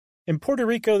In Puerto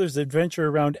Rico, there's adventure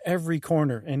around every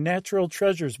corner and natural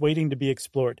treasures waiting to be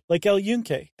explored, like El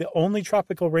Yunque, the only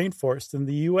tropical rainforest in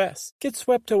the U.S. Get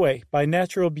swept away by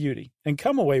natural beauty and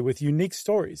come away with unique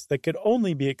stories that could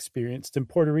only be experienced in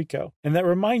Puerto Rico and that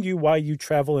remind you why you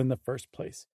travel in the first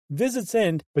place. Visits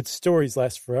end, but stories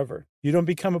last forever. You don't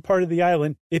become a part of the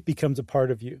island, it becomes a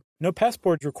part of you. No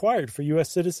passport required for U.S.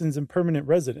 citizens and permanent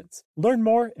residents. Learn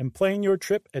more and plan your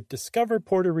trip at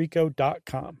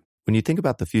discoverpuertorico.com. When you think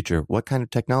about the future, what kind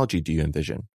of technology do you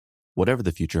envision? Whatever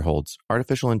the future holds,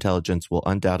 artificial intelligence will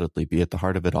undoubtedly be at the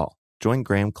heart of it all. Join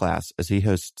Graham Class as he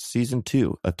hosts Season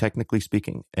 2 of Technically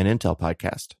Speaking, an Intel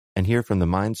podcast, and hear from the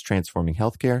minds transforming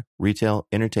healthcare, retail,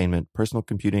 entertainment, personal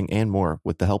computing, and more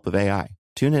with the help of AI.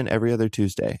 Tune in every other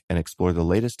Tuesday and explore the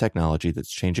latest technology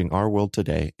that's changing our world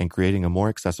today and creating a more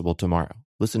accessible tomorrow.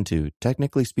 Listen to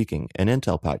Technically Speaking, an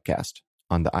Intel podcast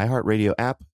on the iHeartRadio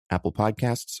app, Apple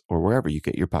Podcasts, or wherever you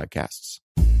get your podcasts.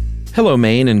 Hello,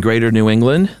 Maine and Greater New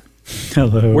England.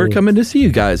 Hello. We're coming to see you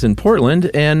guys in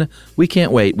Portland, and we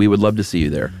can't wait. We would love to see you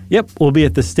there. Yep, we'll be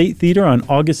at the State Theater on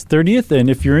August 30th, and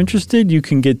if you're interested, you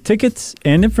can get tickets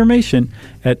and information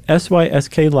at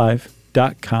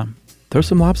sysklive.com. Throw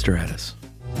some lobster at us.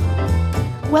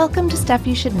 Welcome to Stuff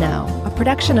You Should Know, a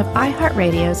production of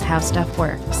iHeartRadio's How Stuff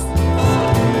Works.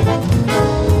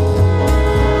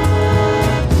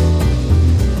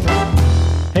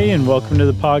 Hey, and welcome to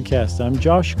the podcast. I'm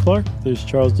Josh Clark. There's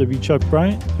Charles W. Chuck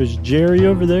Bryant. There's Jerry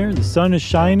over there. The sun is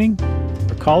shining.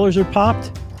 Our collars are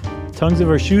popped. Tongues of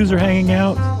our shoes are hanging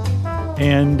out.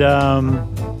 And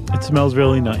it smells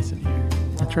really nice in here.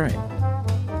 That's right.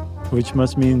 Which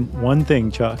must mean one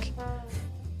thing, Chuck.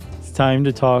 It's time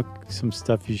to talk some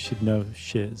stuff you should know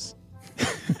shiz.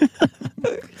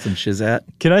 Some shizat?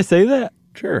 Can I say that?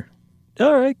 Sure.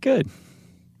 All right, good.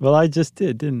 Well, I just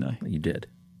did, didn't I? You did.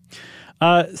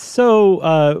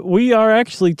 So we are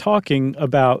actually talking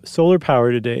about solar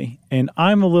power today, and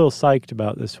I'm a little psyched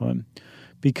about this one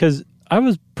because I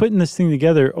was putting this thing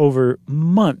together over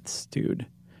months, dude.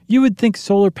 You would think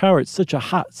solar power is such a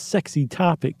hot, sexy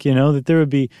topic, you know, that there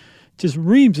would be just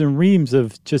reams and reams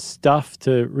of just stuff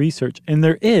to research. And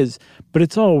there is, but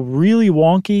it's all really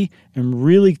wonky and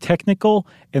really technical,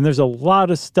 and there's a lot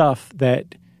of stuff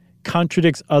that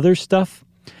contradicts other stuff.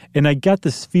 And I got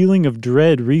this feeling of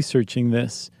dread researching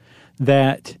this,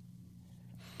 that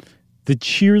the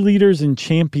cheerleaders and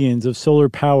champions of solar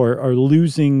power are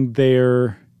losing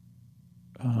their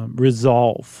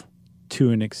resolve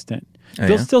to an extent.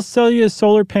 They'll still sell you a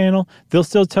solar panel. They'll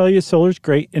still tell you solar's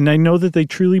great. And I know that they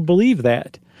truly believe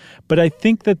that. But I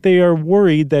think that they are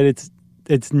worried that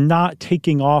it's not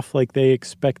taking off like they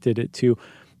expected it to.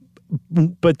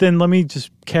 But then let me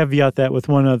just caveat that with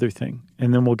one other thing,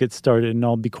 and then we'll get started, and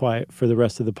I'll be quiet for the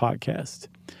rest of the podcast.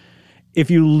 If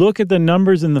you look at the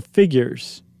numbers and the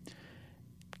figures,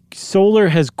 solar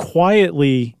has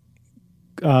quietly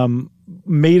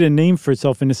made a name for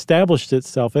itself and established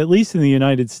itself, at least in the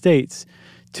United States,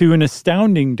 to an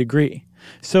astounding degree.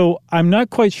 So I'm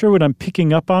not quite sure what I'm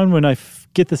picking up on when I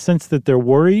get the sense that they're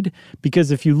worried,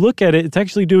 because if you look at it, it's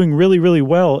actually doing really, really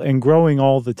well and growing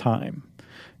all the time.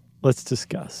 Let's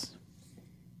discuss.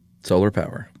 Solar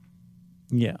power.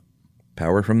 Yeah.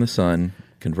 Power from the sun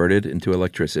converted into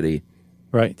electricity.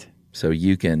 Right. So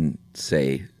you can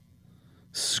say,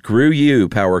 screw you,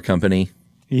 power company.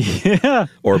 Yeah.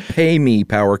 Or pay me,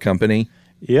 power company.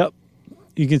 Yep.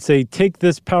 You can say, take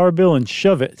this power bill and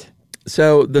shove it.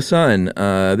 So the sun,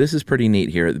 this is pretty neat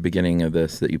here at the beginning of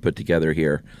this that you put together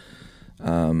here.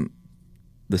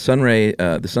 The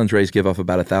sun's rays give off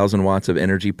about 1,000 watts of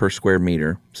energy per square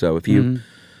meter. So if you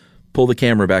pull the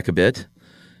camera back a bit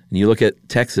and you look at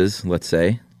Texas, let's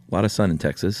say, a lot of sun in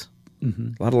Texas, a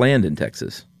lot of land in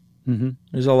Texas.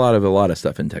 There's a lot of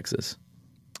stuff in Texas.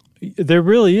 There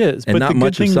really is. And but not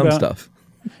much of some stuff.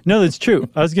 No, that's true.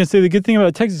 I was going to say the good thing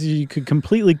about Texas is you could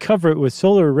completely cover it with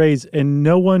solar arrays and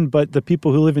no one but the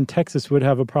people who live in Texas would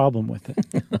have a problem with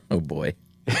it. Oh, boy.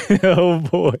 Oh,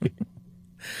 boy.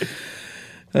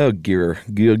 Oh, gear.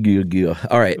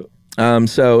 All right.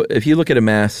 So if you look at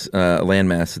a land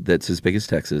mass that's as big as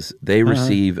Texas, they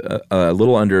receive a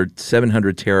little under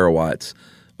 700 terawatts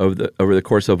over the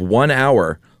course of 1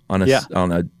 hour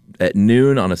at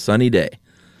noon on a sunny day.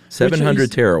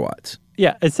 700 terawatts.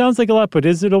 Yeah, it sounds like a lot, but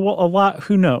is it a lot?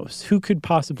 Who knows? Who could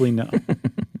possibly know?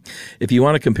 If you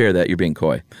want to compare that, you're being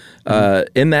coy.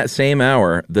 In that same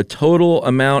hour, the total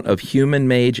amount of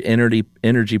human-made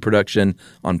energy production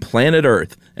on planet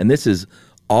Earth, and this is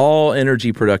all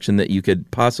energy production that you could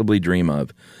possibly dream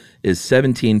of, is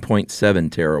 17.7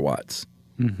 terawatts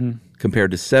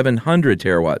compared to 700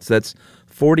 terawatts. That's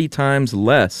 40 times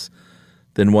less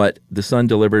than what the sun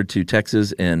delivered to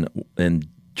Texas in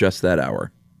just that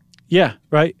hour. Yeah,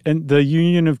 right. And the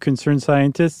Union of Concerned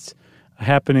Scientists, a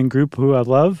happening group who I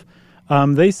love,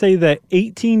 they say that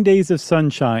 18 days of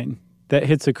sunshine that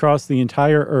hits across the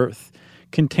entire Earth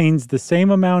contains the same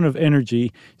amount of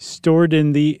energy stored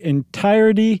in the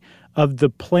entirety of the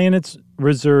planet's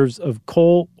reserves of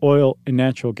coal, oil, and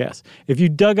natural gas. If you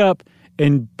dug up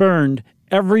and burned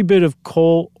every bit of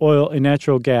coal, oil, and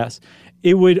natural gas,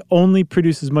 it would only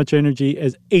produce as much energy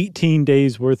as 18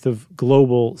 days worth of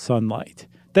global sunlight.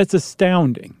 That's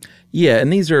astounding. Yeah,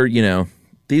 and these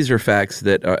are facts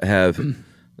that have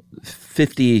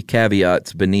 50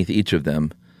 caveats beneath each of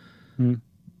them,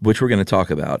 which we're going to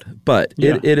talk about. But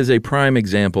it is a prime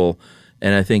example,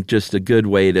 and I think just a good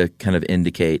way to kind of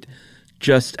indicate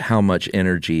just how much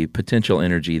energy, potential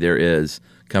energy there is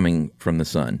coming from the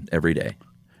sun every day.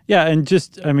 Yeah, and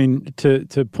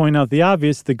to point out the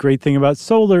obvious, the great thing about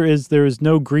solar is there is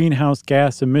no greenhouse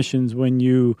gas emissions when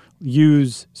you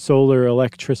use solar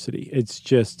electricity. It's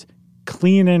just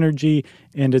clean energy,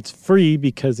 and it's free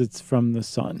because it's from the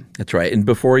sun. That's right. And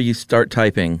before you start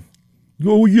typing,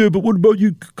 oh, yeah, but what about you?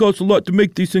 It costs a lot to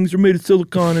make these things. They're made of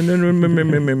silicon.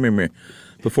 And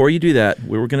before you do that,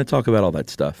 we were going to talk about all that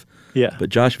stuff. Yeah. But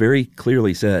Josh very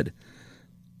clearly said,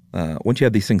 once you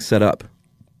have these things set up,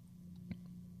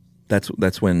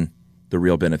 that's when the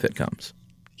real benefit comes.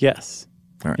 Yes.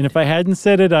 All right. And if I hadn't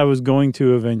said it, I was going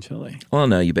to eventually. Well,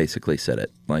 no, you basically said it.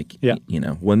 Like,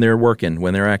 when they're working,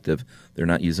 when they're active, they're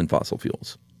not using fossil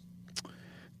fuels.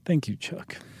 Thank you,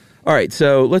 Chuck. All right,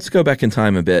 so let's go back in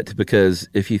time a bit, because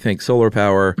if you think solar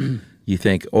power, you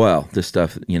think, well, this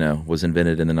stuff, was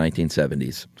invented in the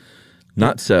 1970s.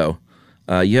 Not so.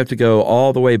 You have to go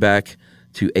all the way back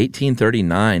to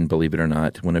 1839, believe it or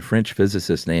not, when a French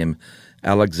physicist named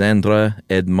Alexandre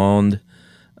Edmond,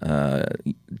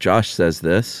 Josh says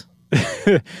this.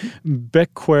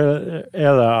 Becquerel.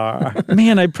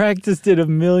 Man, I practiced it a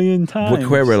million times.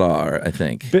 Becquerel, I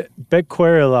think.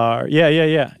 Becquerel.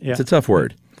 Yeah. It's a tough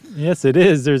word. Yes, it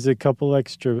is. There's a couple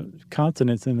extra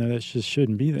consonants in there that just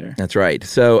shouldn't be there. That's right.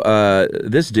 So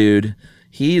this dude,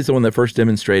 he's the one that first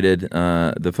demonstrated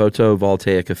the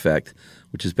photovoltaic effect,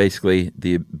 which is basically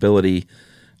the ability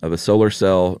of a solar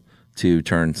cell to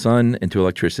turn sun into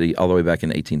electricity all the way back in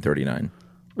 1839.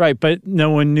 Right, but no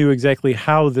one knew exactly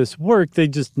how this worked. They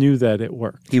just knew that it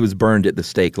worked. He was burned at the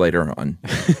stake later on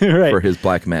right. for his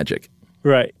black magic.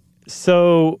 Right.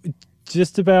 So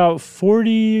just about 40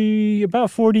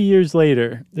 years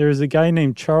later, there was a guy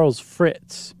named Charles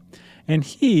Fritz. And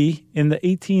he, in the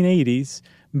 1880s,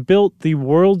 built the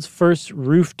world's first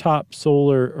rooftop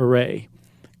solar array.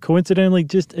 Coincidentally,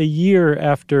 just a year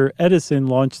after Edison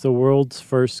launched the world's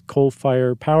first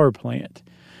coal-fired power plant.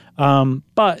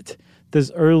 But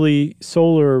this early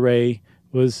solar array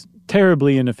was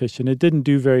terribly inefficient. It didn't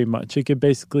do very much. It could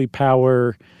basically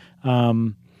power, I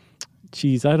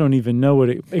don't even know what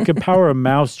it could power a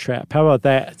mousetrap. How about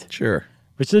that? Sure.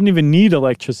 Which doesn't even need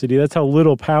electricity. That's how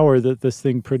little power that this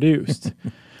thing produced.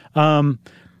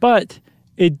 But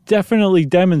it definitely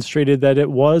demonstrated that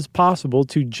it was possible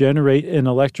to generate an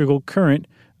electrical current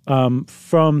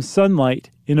from sunlight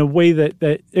in a way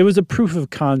that it was a proof of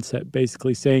concept,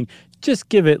 basically saying, just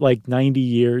give it like 90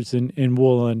 years and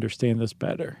we'll understand this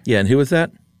better. Yeah, and who was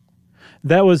that?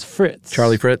 That was Fritz.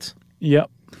 Charlie Fritz? Yep.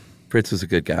 Fritz was a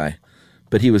good guy,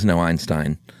 but he was no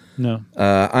Einstein. No.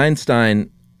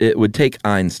 It would take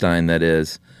Einstein, that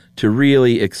is, to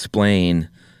really explain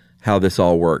how this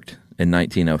all worked in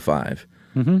 1905.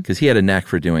 Because he had a knack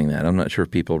for doing that. I'm not sure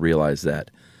if people realize that.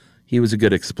 He was a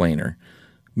good explainer.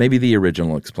 Maybe the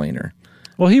original explainer.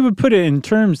 Well, he would put it in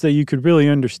terms that you could really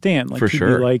understand. Like, for he'd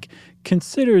sure. Be like,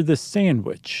 consider the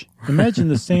sandwich. Imagine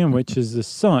the sandwich is the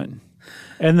sun.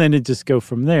 And then it'd just go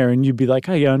from there. And you'd be like,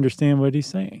 I understand what he's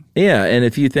saying. Yeah, and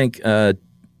if you think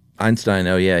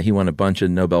Einstein, he won a bunch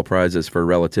of Nobel Prizes for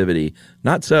relativity.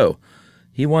 Not so.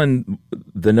 He won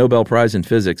the Nobel Prize in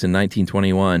Physics in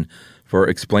 1921 for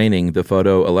explaining the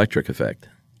photoelectric effect.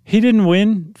 He didn't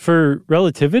win for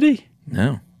relativity?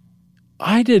 No.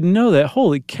 I didn't know that.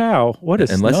 Holy cow. What a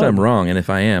Unless snub. I'm wrong, and if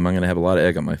I am, I'm going to have a lot of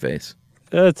egg on my face.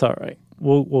 That's all right.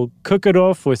 We'll cook it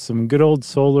off with some good old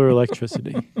solar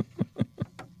electricity.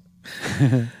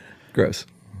 Gross.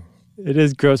 It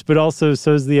is gross, but also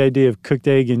so is the idea of cooked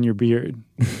egg in your beard.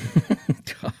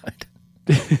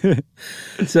 God.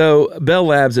 So Bell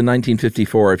Labs in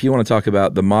 1954, if you want to talk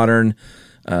about the modern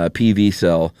PV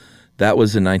cell, that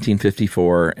was in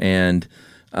 1954. And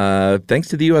thanks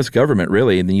to the U.S. government,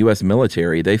 really, and the U.S.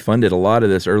 military, they funded a lot of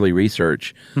this early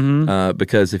research.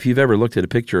 Because if you've ever looked at a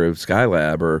picture of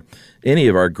Skylab or any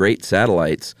of our great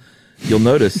satellites, you'll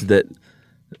notice that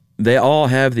they all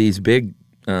have these big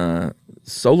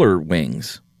solar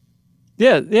wings.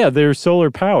 Yeah, they're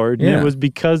solar powered. And Yeah. it was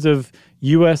because of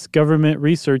U.S. government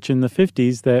research in the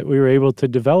 50s that we were able to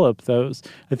develop those.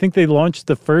 I think they launched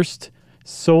the first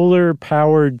solar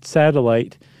powered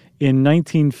satellite in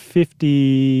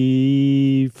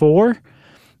 1954.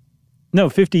 No,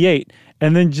 58.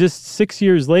 And then just 6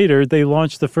 years later, they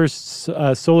launched the first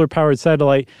solar-powered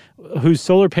satellite whose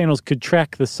solar panels could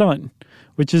track the sun,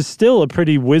 which is still a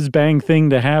pretty whiz-bang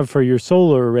thing to have for your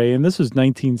solar array. And this was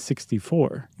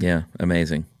 1964. Yeah,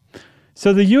 amazing.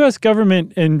 So the U.S.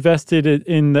 government invested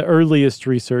in the earliest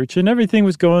research, and everything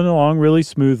was going along really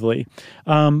smoothly.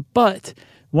 But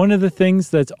one of the things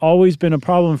that's always been a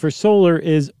problem for solar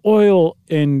is oil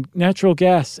and natural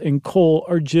gas and coal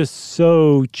are just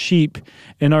so cheap,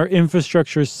 and our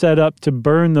infrastructure is set up to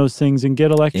burn those things and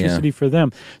get electricity for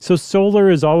them. So solar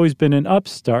has always been an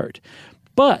upstart.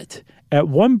 But at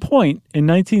one point in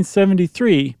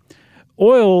 1973,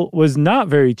 oil was not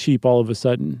very cheap all of a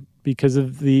sudden because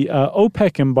of the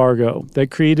OPEC embargo that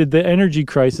created the energy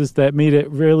crisis that made it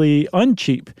really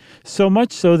uncheap. So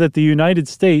much so that the United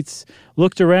States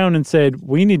looked around and said,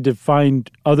 we need to find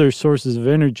other sources of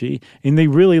energy. And they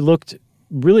really looked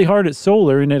really hard at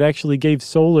solar, and it actually gave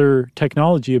solar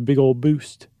technology a big old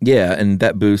boost. Yeah, and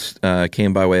that boost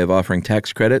came by way of offering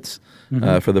tax credits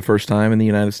for the first time in the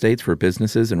United States for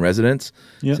businesses and residents.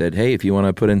 Yep. Said, hey, if you want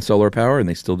to put in solar power, and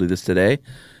they still do this today,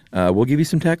 we'll give you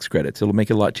some tax credits. It'll make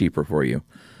it a lot cheaper for you.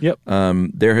 Yep.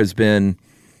 There has been,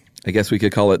 I guess we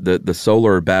could call it the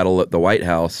solar battle at the White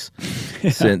House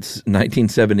since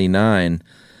 1979.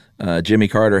 Jimmy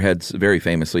Carter very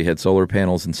famously had solar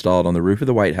panels installed on the roof of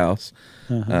the White House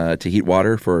to heat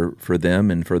water for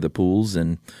them and for the pools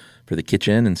and for the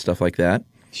kitchen and stuff like that.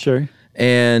 Sure.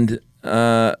 And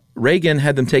Reagan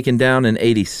had them taken down in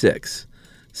 86.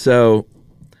 So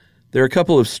there are a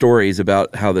couple of stories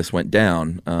about how this went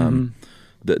down.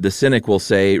 The cynic will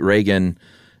say Reagan,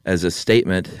 as a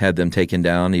statement, had them taken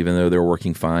down, even though they were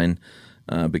working fine,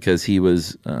 because he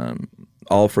was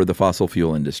all for the fossil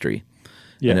fuel industry.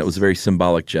 Yes. And it was a very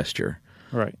symbolic gesture.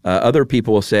 Right. Other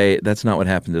people will say that's not what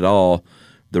happened at all.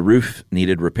 The roof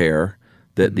needed repair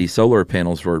that the solar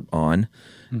panels were on,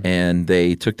 and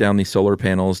they took down these solar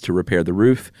panels to repair the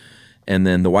roof. And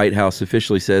then the White House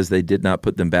officially says they did not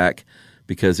put them back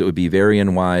because it would be very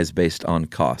unwise based on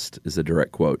cost, is a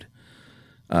direct quote.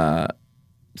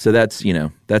 So that's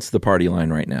the party line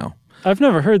right now. I've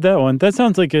never heard that one. That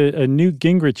sounds like a Newt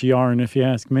Gingrich yarn, if you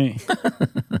ask me.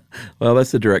 Well,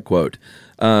 that's the direct quote.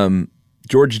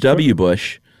 George W.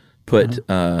 Bush put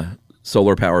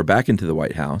solar power back into the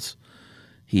White House.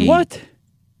 What?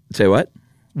 Say what?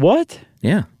 What?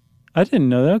 Yeah. I didn't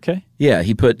know that. Okay. Yeah,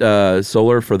 he put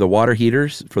solar for the water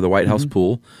heaters for the White House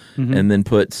pool, and then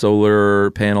put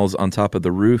solar panels on top of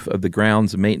the roof of the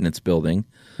grounds maintenance building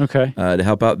Okay. to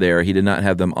help out there. He did not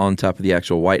have them on top of the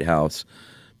actual White House,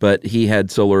 but he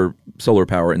had solar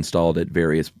power installed at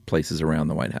various places around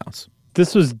the White House.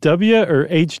 This was W or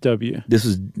HW? This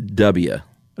is W.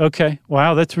 Okay.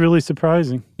 Wow, that's really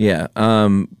surprising. Yeah.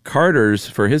 Carter's,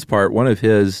 for his part, one of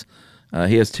his,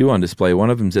 he has two on display. One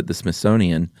of them's at the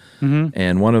Smithsonian,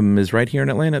 and one of them is right here in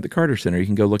Atlanta at the Carter Center. You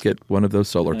can go look at one of those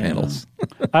solar panels.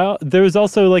 There was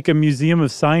also like a museum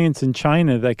of science in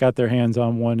China that got their hands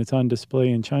on one. It's on display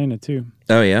in China too.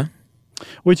 Oh, yeah?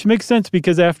 Which makes sense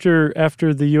because after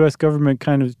the U.S. government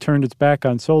kind of turned its back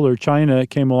on solar, China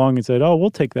came along and said, oh, we'll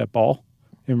take that ball,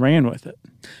 and ran with it.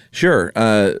 Sure.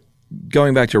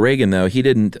 Going back to Reagan, though, he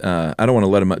didn't I don't want to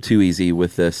let him up too easy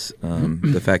with this,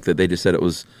 the fact that they just said it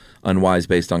was unwise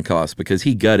based on cost, because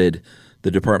he gutted the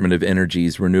Department of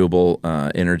Energy's renewable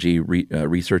energy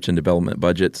research and development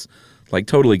budgets, like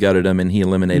totally gutted them, and he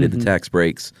eliminated the tax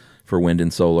breaks for wind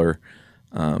and solar.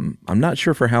 I'm not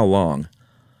sure for how long.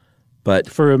 But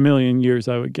for a million years,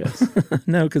 I would guess.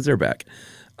 No, because they're back.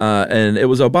 And it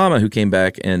was Obama who came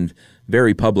back and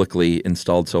very publicly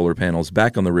installed solar panels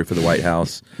back on the roof of the White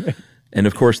House. And,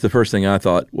 of course, the first thing I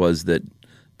thought was that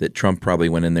Trump probably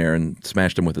went in there and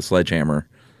smashed them with a sledgehammer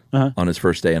on his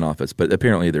first day in office. But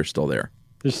apparently they're still there.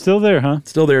 They're still there, huh?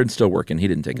 Still there and still working. He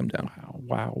didn't take them down.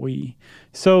 Wowee.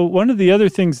 So one of the other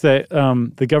things that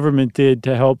the government did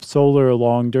to help solar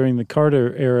along during the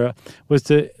Carter era was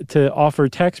to offer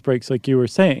tax breaks, like you were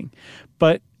saying.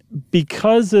 But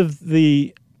because of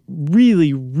the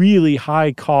really, really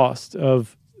high cost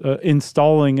of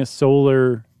installing a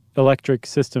solar electric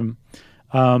system,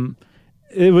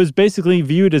 it was basically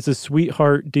viewed as a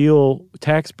sweetheart deal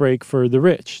tax break for the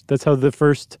rich. That's how the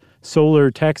first solar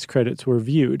tax credits were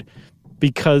viewed,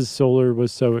 because solar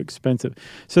was so expensive.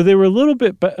 So they were a little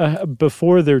bit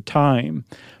before their time.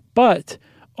 But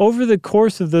over the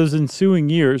course of those ensuing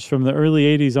years, from the early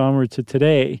 80s onward to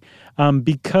today,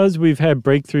 because we've had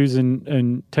breakthroughs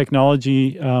in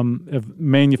technology, of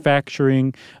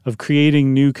manufacturing, of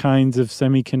creating new kinds of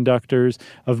semiconductors,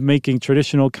 of making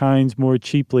traditional kinds more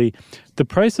cheaply, the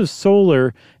price of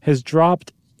solar has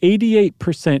dropped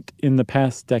 88% in the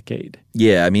past decade.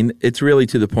 Yeah, I mean, it's really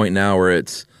to the point now where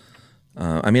it's,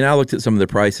 I looked at some of the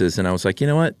prices and I was like, you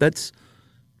know what, that's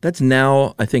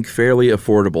now, I think, fairly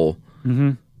affordable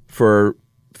for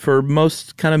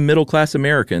most kind of middle-class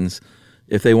Americans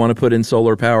if they want to put in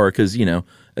solar power, because,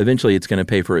 eventually it's going to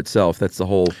pay for itself. That's the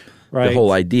whole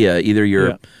idea. Either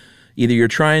you're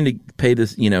trying to pay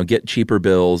this, get cheaper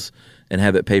bills and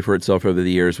have it pay for itself over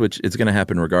the years, which is going to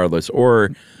happen regardless,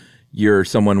 or you're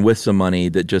someone with some money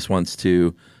that just wants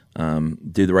to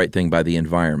do the right thing by the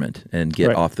environment and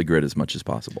get off the grid as much as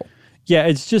possible. Yeah,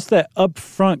 it's just that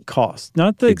upfront cost,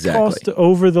 not the cost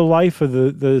over the life of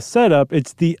the setup.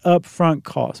 It's the upfront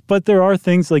cost. But there are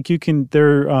things like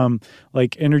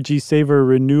like Energy Saver,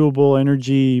 renewable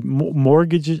energy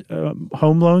mortgage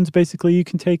home loans, basically, you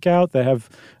can take out that have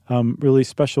really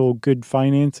special good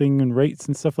financing and rates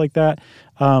and stuff like that.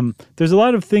 There's a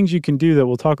lot of things you can do that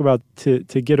we'll talk about to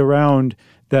get around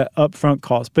that upfront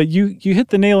cost. But you hit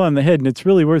the nail on the head, and it's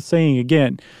really worth saying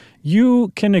again.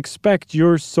 You can expect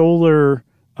your solar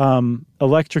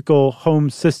electrical home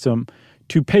system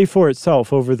to pay for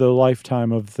itself over the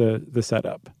lifetime of the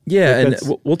setup. Yeah, and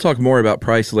we'll talk more about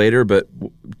price later, but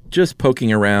just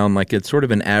poking around, like it's sort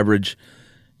of an average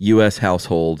U.S.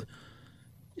 household,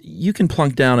 you can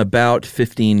plunk down about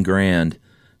 $15,000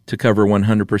 to cover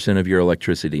 100% of your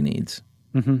electricity needs.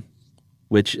 And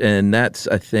that's,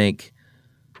 I think,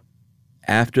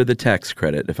 after the tax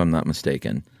credit, if I'm not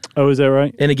mistaken. Oh, is that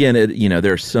right? And again,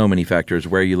 there are so many factors: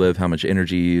 where you live, how much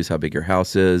energy you use, how big your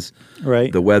house is,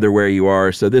 the weather where you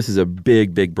are. So this is a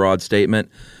big, big, broad statement.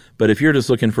 But if you're just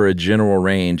looking for a general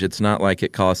range, it's not like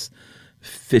it costs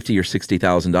 $50,000 or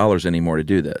 $60,000 anymore to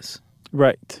do this.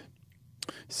 Right.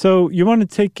 So you want to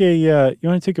take a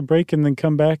break and then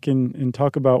come back and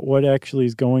talk about what actually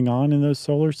is going on in those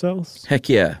solar cells? Heck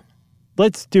yeah.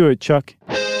 Let's do it, Chuck.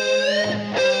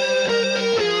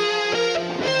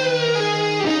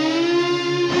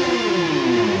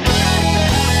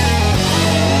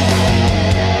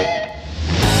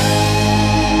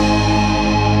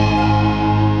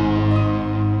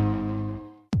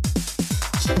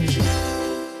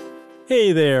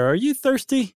 Hey there, are you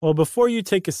thirsty? Well, before you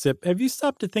take a sip, have you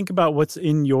stopped to think about what's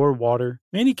in your water?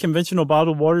 Many conventional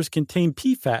bottled waters contain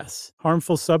PFAS,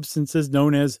 harmful substances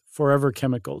known as forever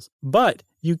chemicals. But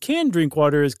you can drink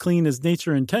water as clean as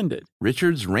nature intended.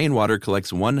 Richard's Rainwater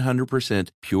collects 100%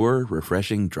 pure,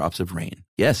 refreshing drops of rain.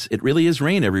 Yes, it really is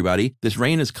rain, everybody. This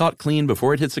rain is caught clean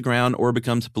before it hits the ground or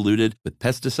becomes polluted with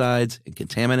pesticides and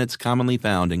contaminants commonly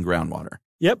found in groundwater.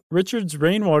 Yep, Richard's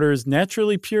Rainwater is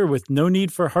naturally pure with no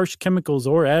need for harsh chemicals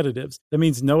or additives. That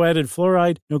means no added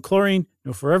fluoride, no chlorine,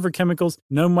 no forever chemicals,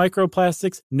 no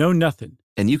microplastics, no nothing.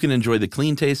 And you can enjoy the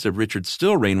clean taste of Richard's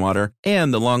still rainwater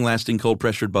and the long-lasting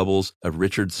cold-pressured bubbles of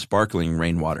Richard's sparkling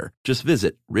rainwater. Just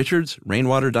visit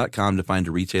richardsrainwater.com to find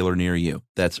a retailer near you.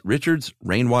 That's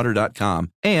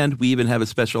richardsrainwater.com. And we even have a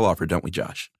special offer, don't we,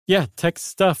 Josh? Yeah, text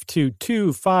stuff to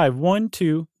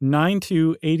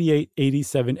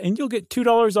 2512928887, and you'll get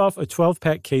 $2 off a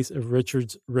 12-pack case of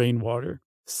Richard's Rainwater.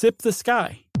 Sip the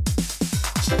sky.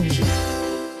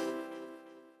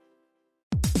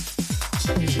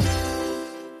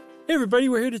 Hey everybody,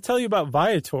 we're here to tell you about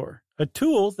Viator, a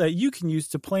tool that you can use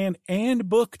to plan and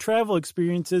book travel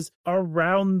experiences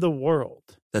around the world.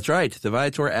 That's right. The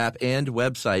Viator app and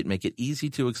website make it easy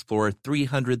to explore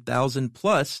 300,000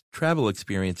 plus travel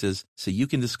experiences so you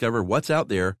can discover what's out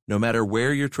there no matter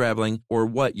where you're traveling or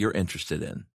what you're interested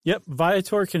in. Yep,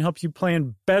 Viator can help you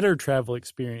plan better travel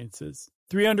experiences.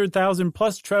 300,000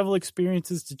 plus travel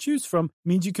experiences to choose from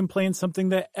means you can plan something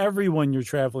that everyone you're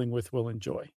traveling with will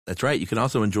enjoy. That's right. You can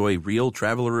also enjoy real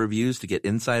traveler reviews to get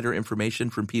insider information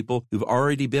from people who've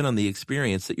already been on the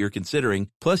experience that you're considering.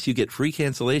 Plus, you get free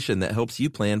cancellation that helps you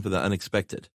plan for the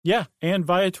unexpected. Yeah, and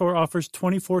Viator offers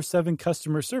 24/7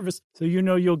 customer service, so you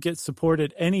know you'll get support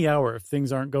at any hour if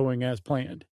things aren't going as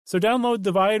planned. So download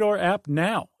the Viator app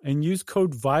now and use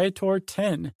code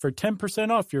Viator10 for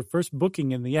 10% off your first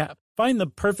booking in the app. Find the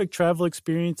perfect travel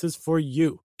experiences for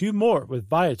you. Do more with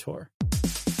Viator.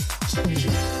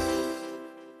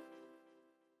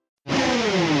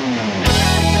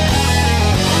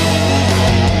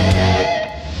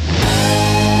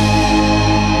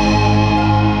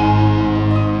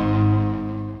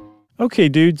 Okay,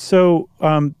 dude. So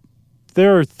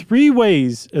there are 3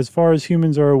 ways, as far as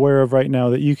humans are aware of right now,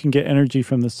 that you can get energy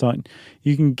from the sun.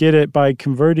 You can get it by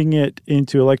converting it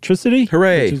into electricity.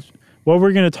 Hooray! Which is what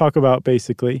we're going to talk about,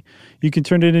 basically. You can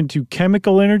turn it into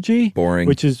chemical energy. Boring.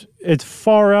 It's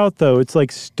far out, though. It's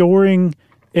like storing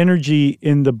energy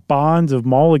in the bonds of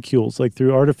molecules, like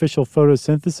through artificial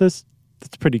photosynthesis.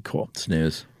 That's pretty cool.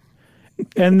 Snooze.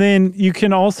 And then you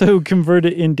can also convert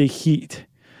it into heat.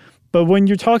 But when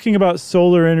you're talking about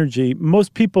solar energy,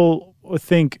 most people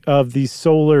think of the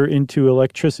solar into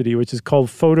electricity, which is called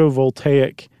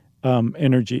photovoltaic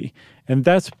energy. And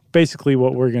that's basically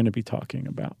what we're going to be talking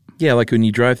about. Yeah, like when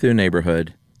you drive through a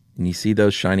neighborhood and you see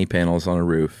those shiny panels on a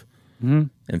roof and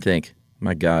think,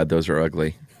 my God, those are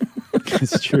ugly.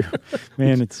 It's true.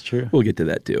 Man, it's true. We'll get to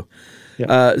that too.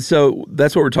 Yeah. So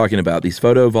that's what we're talking about. These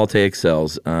photovoltaic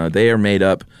cells, they are made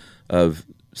up of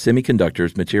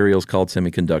semiconductors, materials called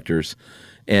semiconductors.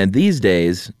 And these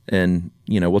days, and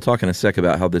we'll talk in a sec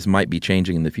about how this might be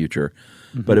changing in the future,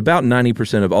 but about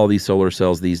 90% of all these solar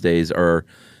cells these days are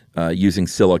using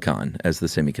silicon as the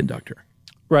semiconductor.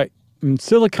 Right. And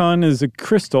silicon is a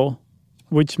crystal,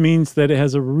 which means that it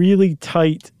has a really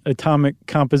tight atomic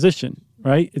composition,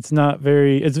 right? It's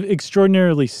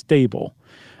extraordinarily stable,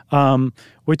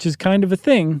 which is kind of a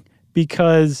thing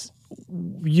because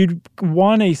you'd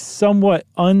want a somewhat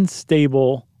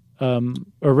unstable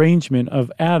arrangement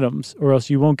of atoms, or else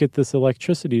you won't get this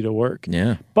electricity to work.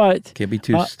 Yeah. But can't be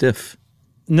too stiff.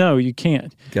 No, you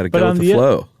can't. Got to go with the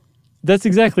flow. That's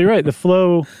exactly right. The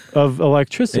flow of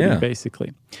electricity,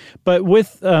 basically. But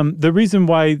with the reason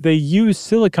why they use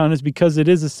silicon is because it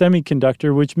is a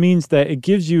semiconductor, which means that it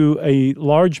gives you a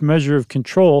large measure of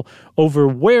control over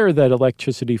where that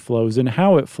electricity flows and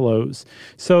how it flows.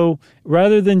 So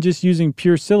rather than just using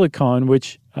pure silicon,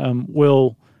 which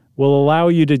will allow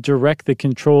you to direct the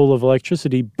control of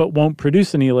electricity but won't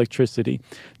produce any electricity,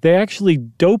 they actually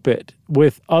dope it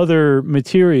with other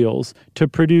materials to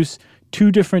produce 2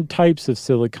 different types of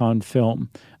silicon film,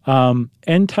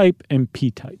 N-type and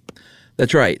P-type.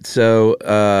 That's right. So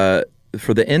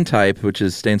for the N-type, which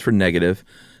stands for negative,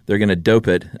 they're going to dope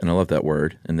it, and I love that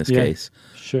word in this case,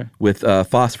 with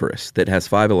phosphorus that has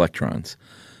 5 electrons.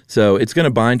 So it's going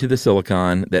to bind to the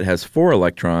silicon that has 4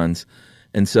 electrons,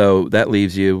 and so that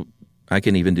leaves you, I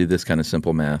can even do this kind of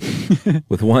simple math,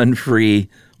 with one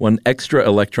extra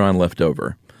electron left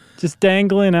over. Just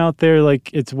dangling out there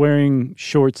like it's wearing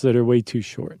shorts that are way too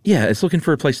short. Yeah, it's looking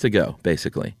for a place to go,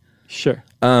 basically. Sure.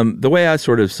 The way I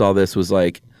sort of saw this was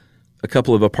like a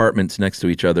couple of apartments next to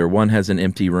each other. One has an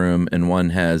empty room and one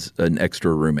has an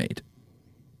extra roommate.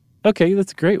 Okay,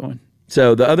 that's a great one.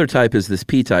 So the other type is this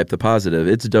P-type, the positive.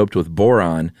 It's doped with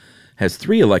boron, has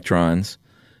 3 electrons.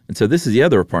 And so this is the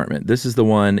other apartment. This is the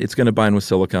one, it's going to bind with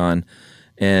silicon,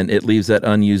 and it leaves that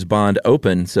unused bond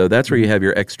open. So that's where you have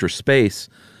your extra space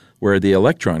where the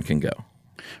electron can go.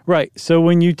 Right. So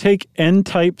when you take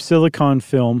N-type silicon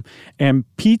film and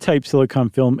P-type silicon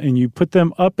film and you put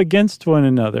them up against one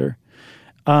another,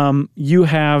 you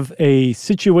have a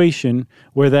situation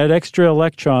where that extra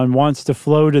electron wants to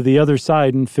flow to the other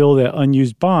side and fill that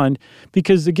unused bond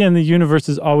because, again, the universe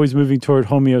is always moving toward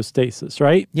homeostasis,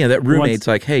 right? Yeah, that roommate's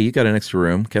like, hey, you got an extra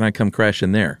room. Can I come crash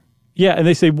in there? Yeah, and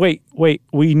they say, wait,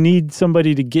 we need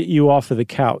somebody to get you off of the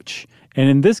couch. And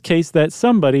in this case, that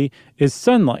somebody is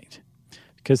sunlight,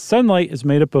 because sunlight is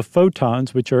made up of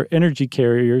photons, which are energy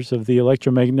carriers of the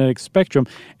electromagnetic spectrum.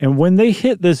 And when they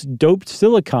hit this doped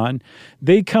silicon,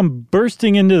 they come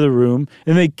bursting into the room,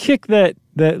 and they kick that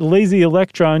lazy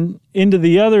electron into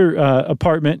the other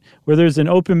apartment where there's an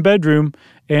open bedroom,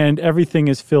 and everything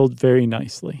is filled very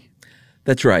nicely.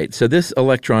 That's right. So this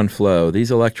electron flow, these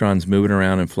electrons moving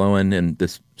around and flowing in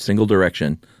this single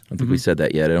direction, I don't think we said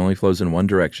that yet. It only flows in one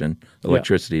direction.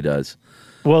 Electricity does.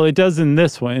 Well, it does in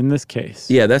this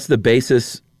case. Yeah, that's the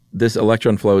basis. This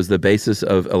electron flow is the basis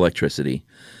of electricity.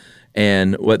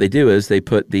 And what they do is they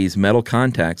put these metal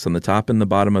contacts on the top and the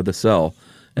bottom of the cell,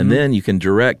 and then you can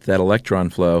direct that electron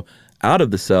flow out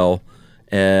of the cell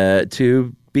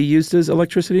to be used as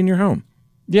electricity in your home.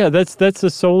 Yeah, that's a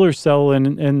solar cell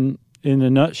in a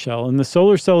nutshell. And the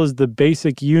solar cell is the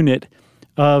basic unit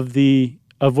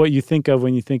of what you think of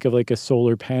when you think of like a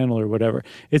solar panel or whatever.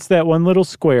 It's that one little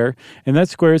square, and that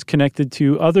square is connected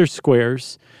to other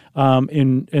squares,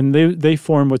 and they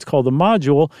form what's called a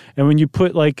module. And when you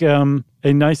put like a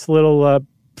nice little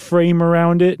frame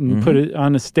around it and put it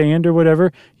on a stand or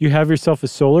whatever, you have yourself a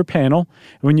solar panel.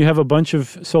 And when you have a bunch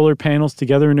of solar panels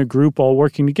together in a group all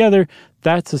working together,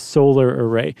 that's a solar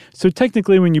array. So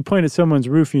technically, when you point at someone's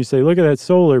roof and you say, look at that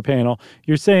solar panel,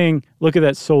 you're saying, look at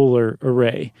that solar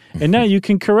array. And now you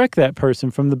can correct that person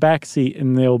from the back seat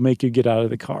and they'll make you get out of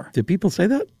the car. Did people say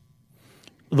that?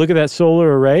 look at that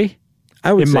solar array.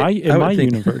 I would in say, my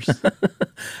universe.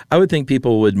 I would think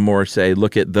people would more say,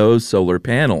 look at those solar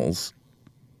panels.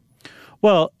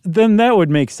 Well, then that would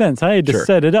make sense. I had to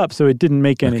set it up so it didn't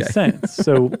make any sense.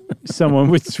 So someone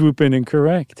would swoop in and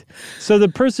correct. So the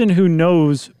person who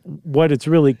knows what it's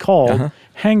really called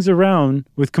hangs around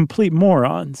with complete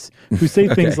morons who say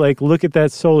things like, look at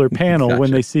that solar panel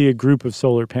when they see a group of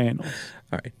solar panels.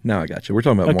 All right. Now I got you. We're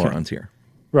talking about morons here.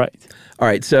 Right. All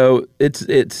right. So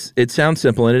it sounds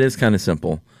simple, and it is kind of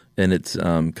simple in its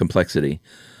complexity.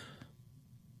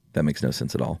 That makes no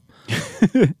sense at all.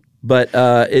 But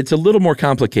it's a little more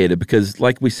complicated because,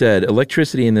 like we said,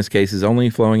 electricity in this case is only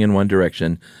flowing in one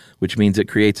direction, which means it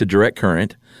creates a direct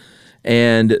current.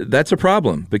 And that's a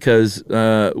problem because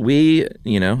we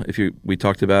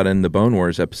talked about in the Bone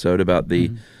Wars episode about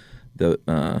the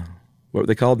what were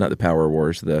they called? Not the Power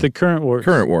Wars. The Current Wars.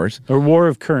 Current Wars. Or War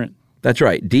of Current. That's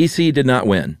right. DC did not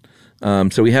win.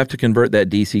 So we have to convert that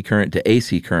DC current to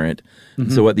AC current.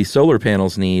 So what these solar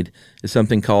panels need is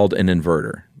something called an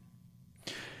inverter.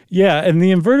 Yeah, and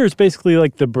the inverter is basically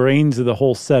like the brains of the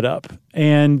whole setup.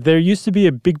 And there used to be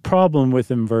a big problem with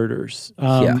inverters.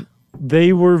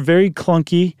 They were very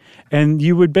clunky, and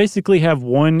you would basically have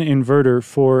one inverter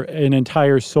for an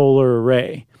entire solar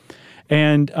array.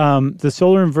 And the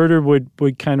solar inverter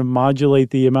would kind of modulate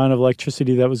the amount of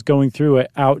electricity that was going through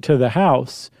it out to the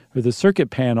house or the circuit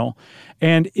panel.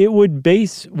 And it would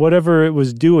base whatever it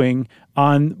was doing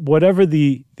on whatever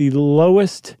the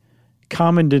lowest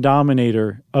common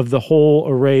denominator of the whole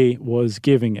array was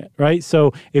giving it, right?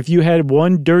 So if you had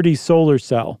one dirty solar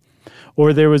cell,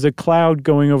 or there was a cloud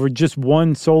going over just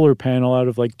one solar panel out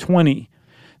of like 20,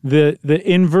 the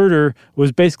inverter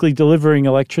was basically delivering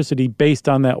electricity based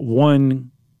on that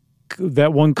one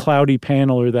cloudy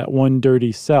panel or that one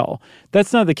dirty cell.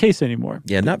 That's not the case anymore.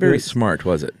 Yeah, not very smart,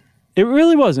 was it? It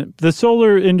really wasn't. The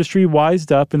solar industry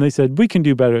wised up and they said, we can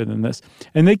do better than this.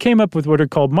 And they came up with what are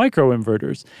called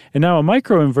microinverters. And now a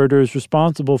microinverter is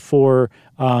responsible for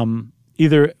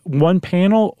either one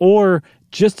panel or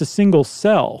just a single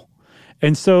cell.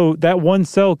 And so that one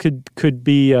cell could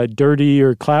be dirty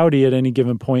or cloudy at any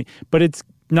given point, but it's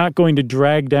not going to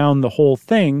drag down the whole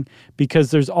thing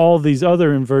because there's all these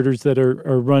other inverters that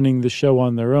are running the show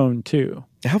on their own too.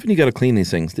 How often you got to clean these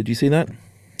things? Did you see that?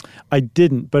 I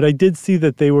didn't, but I did see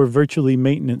that they were virtually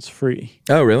maintenance-free.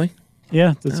 Oh, really?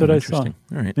 Yeah, that's what I saw. All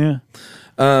right. Yeah.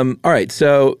 All right,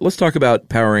 so let's talk about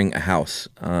powering a house.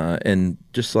 And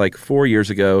just like 4 years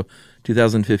ago,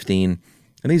 2015,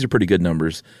 and these are pretty good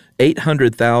numbers,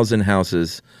 800,000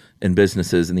 houses and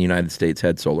businesses in the United States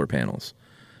had solar panels.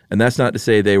 And that's not to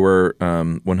say they were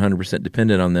 100%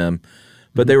 dependent on them,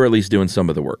 but they were at least doing some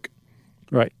of the work.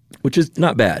 Right. Which is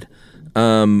not bad.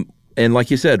 And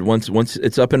like you said, once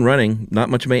it's up and running, not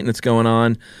much maintenance going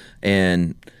on,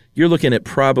 and you're looking at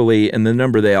probably, and the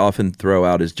number they often throw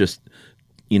out is just,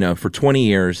 for 20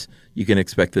 years, you can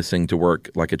expect this thing to work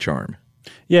like a charm.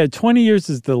 Yeah, 20 years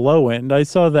is the low end. I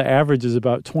saw the average is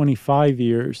about 25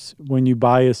 years when you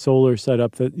buy a solar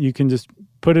setup that you can just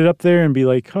put it up there and be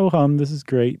like, ho-hum, this is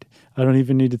great. I don't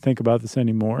even need to think about this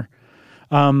anymore.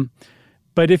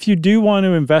 But if you do want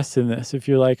to invest in this, if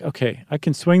you're like, okay, I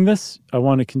can swing this, I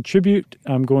want to contribute,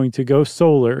 I'm going to go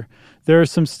solar, there are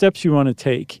some steps you want to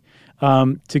take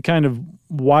to kind of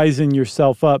wisen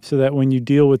yourself up so that when you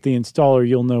deal with the installer,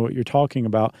 you'll know what you're talking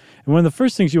about. And one of the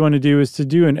first things you want to do is to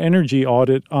do an energy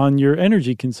audit on your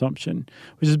energy consumption,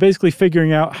 which is basically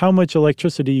figuring out how much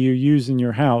electricity you use in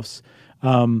your house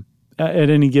at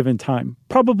any given time.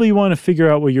 Probably you want to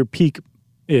figure out what your peak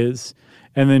is,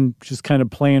 and then just kind of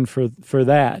plan for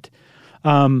that.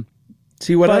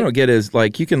 See, what I don't get is,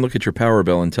 like, you can look at your power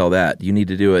bill and tell that. You need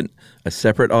to do a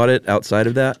separate audit outside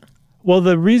of that? Well,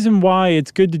 the reason why it's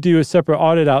good to do a separate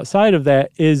audit outside of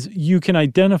that is you can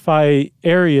identify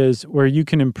areas where you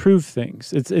can improve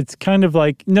things. It's kind of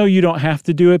like, no, you don't have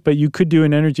to do it, but you could do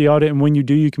an energy audit, and when you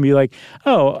do, you can be like,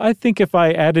 oh, I think if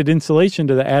I added insulation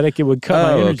to the attic, it would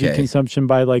cut my energy consumption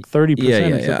by like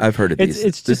 30%. Yeah. I've heard of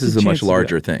these. This is a much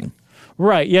larger thing.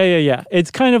 Right. Yeah.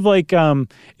 It's kind of like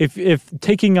if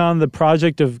taking on the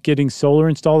project of getting solar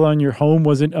installed on your home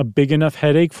wasn't a big enough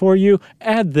headache for you,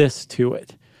 add this to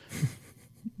it.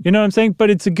 You know what I'm saying?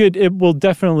 But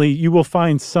you will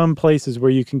find some places where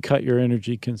you can cut your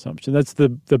energy consumption. That's the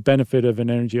benefit of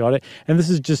an energy audit. And this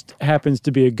is just happens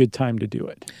to be a good time to do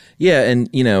it. Yeah.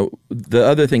 And, the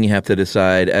other thing you have to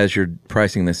decide as you're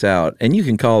pricing this out, and you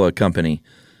can call a company,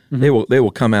 they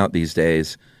will come out these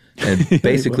days and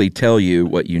basically tell you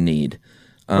what you need.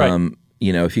 Right.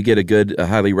 if you get a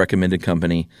highly recommended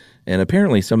company, and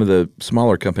apparently some of the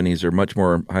smaller companies are much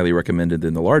more highly recommended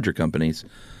than the larger companies,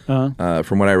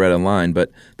 from what I read online,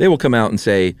 but they will come out and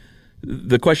say,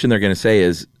 the question they're going to say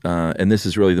is, and this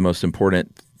is really the most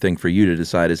important thing for you to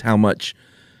decide, is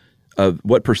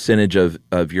what percentage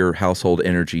of your household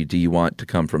energy do you want to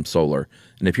come from solar?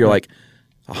 And if you're like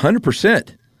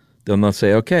 100%, then they'll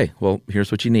say, okay, well,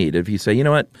 here's what you need. If you say, you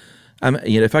know what,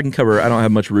 if I can cover, I don't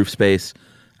have much roof space,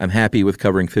 I'm happy with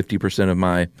covering 50% of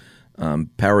my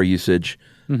power usage,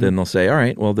 then they'll say, all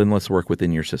right, well, then let's work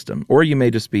within your system. Or you may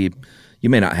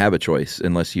not have a choice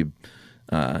unless you,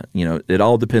 it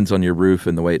all depends on your roof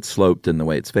and the way it's sloped and the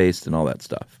way it's faced and all that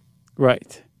stuff.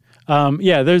 Right.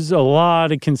 There's a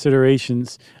lot of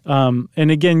considerations.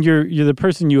 And again, you're the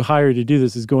person you hire to do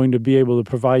this is going to be able to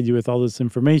provide you with all this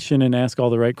information and ask all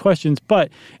the right questions.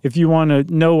 But if you want to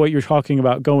know what you're talking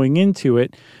about going into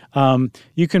it,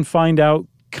 you can find out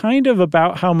kind of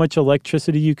about how much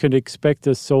electricity you could expect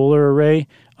a solar array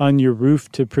on your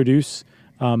roof to produce,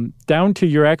 down to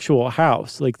your actual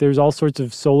house. Like there's all sorts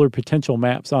of solar potential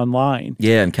maps online.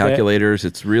 Yeah, and calculators.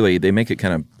 They make it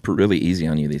kind of really easy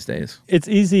on you these days. It's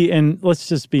easy, and let's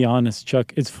just be honest,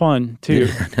 Chuck, it's fun too.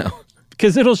 Yeah, I know.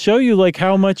 Because it'll show you like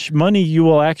how much money you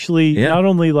will actually, not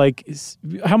only like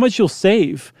how much you'll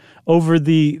save over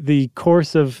the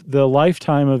course of the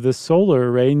lifetime of this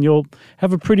solar array, and you'll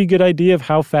have a pretty good idea of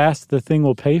how fast the thing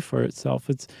will pay for itself.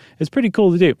 It's pretty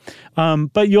cool to do.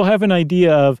 But you'll have an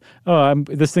idea of,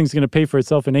 this thing's going to pay for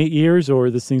itself in 8 years,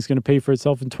 or this thing's going to pay for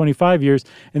itself in 25 years,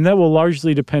 and that will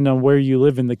largely depend on where you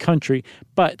live in the country.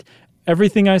 But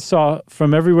everything I saw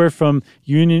from everywhere from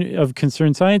Union of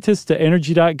Concerned Scientists to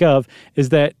energy.gov is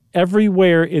that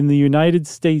everywhere in the United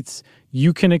States,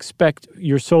 you can expect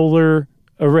your solar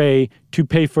array to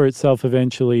pay for itself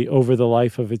eventually over the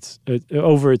life of its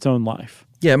own life.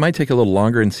 Yeah, it might take a little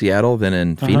longer in Seattle than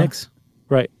in Phoenix.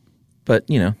 Right. But,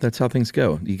 that's how things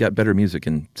go. You got better music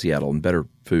in Seattle and better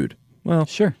food. Well,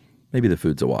 sure. Maybe the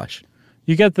food's a wash.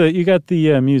 You got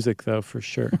the music though, for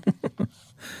sure.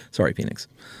 Sorry, Phoenix.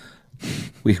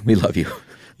 We love you.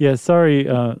 Yeah, sorry,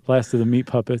 Last of the Meat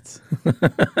Puppets.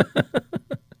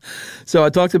 So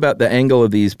I talked about the angle of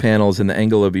these panels and the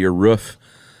angle of your roof.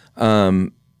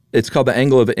 It's called the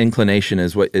angle of inclination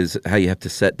is how you have to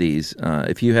set these.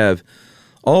 If you have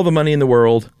all the money in the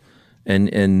world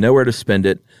and nowhere to spend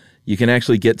it, you can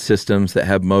actually get systems that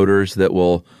have motors that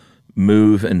will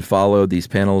move and follow. These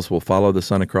panels will follow the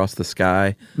sun across the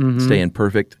sky, stay at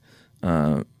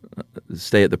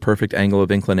the perfect angle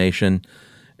of inclination.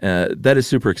 That is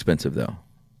super expensive, though.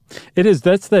 It is.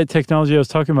 That's that technology I was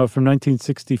talking about from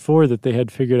 1964 that they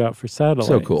had figured out for satellites.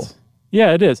 So cool.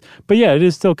 Yeah, it is. But yeah, it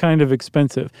is still kind of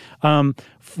expensive.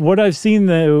 What I've seen,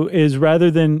 though, is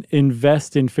rather than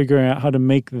invest in figuring out how to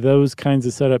make those kinds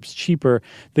of setups cheaper,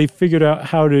 they figured out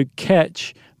how to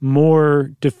catch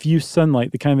more diffuse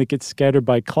sunlight, the kind that gets scattered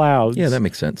by clouds. Yeah, that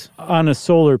makes sense. On a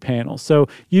solar panel. So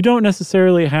you don't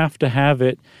necessarily have to have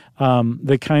it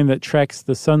the kind that tracks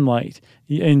the sunlight,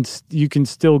 and you can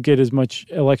still get as much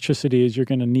electricity as you're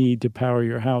going to need to power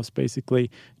your house,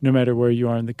 basically, no matter where you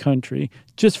are in the country,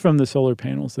 just from the solar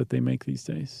panels that they make these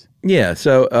days. Yeah,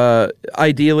 so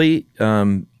ideally,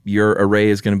 your array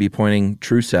is going to be pointing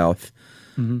true south.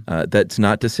 That's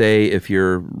not to say if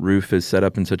your roof is set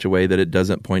up in such a way that it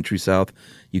doesn't point true south,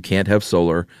 you can't have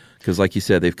solar, because like you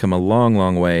said, they've come a long,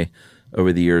 long way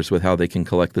over the years with how they can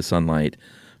collect the sunlight.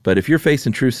 But if you're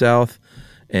facing true south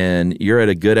and you're at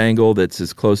a good angle that's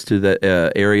as close to the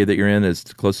area that you're in, as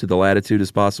close to the latitude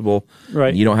as possible, right,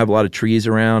 and you don't have a lot of trees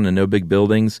around and no big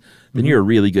buildings, then you're a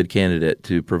really good candidate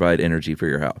to provide energy for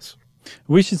your house.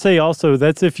 We should say also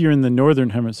that's if you're in the northern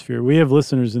hemisphere. We have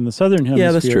listeners in the southern hemisphere.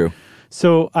 Yeah, that's true.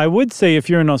 So I would say if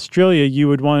you're in Australia, you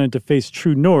would want it to face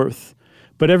true north.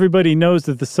 But everybody knows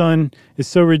that the sun is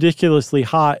so ridiculously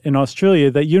hot in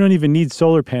Australia that you don't even need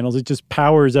solar panels. It just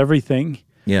powers everything.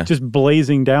 Yeah. Just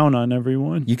blazing down on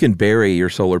everyone. You can bury your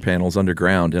solar panels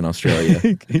underground in Australia.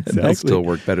 Exactly. And they'll still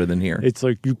work better than here. It's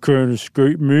like, you can't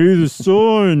escape me, the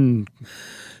sun.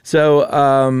 So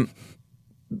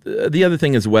the other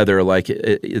thing is weather. Like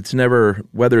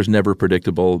weather is never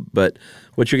predictable. But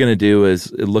what you're going to do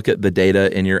is look at the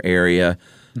data in your area,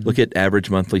 look at average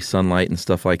monthly sunlight and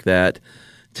stuff like that,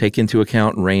 take into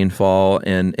account rainfall.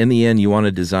 And in the end, you want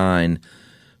to design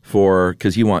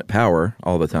because you want power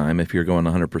all the time if you're going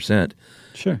 100%.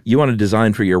 Sure. You want to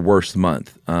design for your worst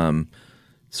month.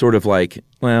 Sort of like,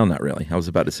 well, not really. I was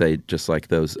about to say just like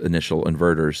those initial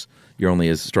inverters. You're only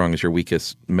as strong as your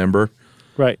weakest member.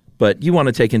 Right. But you want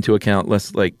to take into account,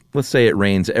 let's say it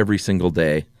rains every single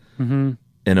day in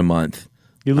a month.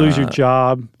 You lose your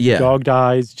job, yeah. dog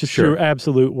dies, just Sure. your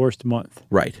absolute worst month.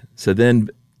 Right. So then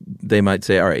they might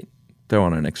say, all right, throw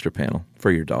on an extra panel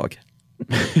for your dog,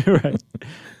 Right.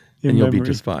 and you'll be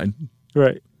just fine.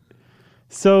 Right.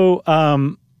 So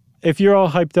if you're all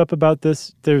hyped up about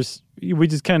this, we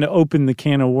just kind of opened the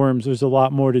can of worms. There's a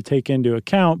lot more to take into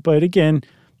account. But again,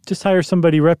 just hire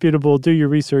somebody reputable, do your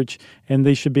research, and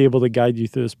they should be able to guide you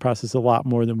through this process a lot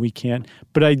more than we can.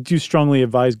 But I do strongly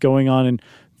advise going on and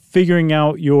figuring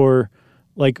out you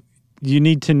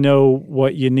need to know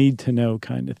what you need to know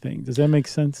kind of thing. Does that make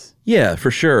sense? Yeah,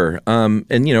 for sure. And,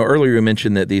 earlier you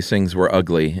mentioned that these things were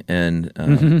ugly. And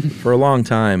for a long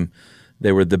time,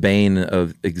 they were the bane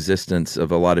of existence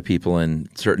of a lot of people in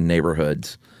certain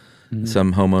neighborhoods. Mm-hmm.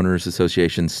 Some homeowners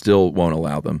associations still won't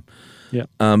allow them. Yeah.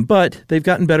 But they've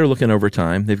gotten better looking over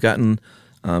time. They've gotten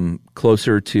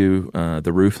closer to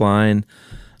the roof line,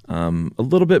 a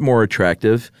little bit more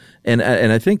attractive. And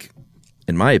I think,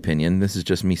 in my opinion, this is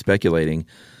just me speculating,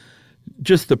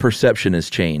 just the perception has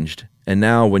changed. And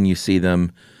now when you see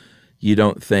them, you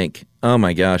don't think, oh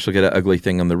my gosh, look at that ugly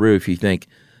thing on the roof. You think,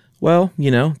 well,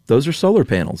 those are solar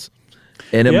panels.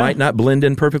 And it might not blend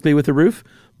in perfectly with the roof,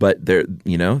 but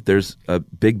there's a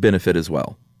big benefit as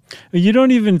well. You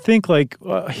don't even think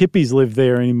hippies live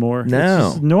there anymore. No.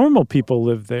 It's just normal people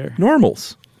live there.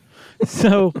 Normals.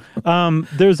 So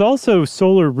there's also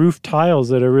solar roof tiles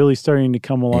that are really starting to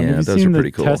come along. Yeah, Have you those seen are the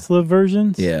pretty cool. Tesla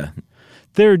versions? Yeah.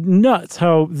 They're nuts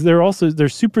how they're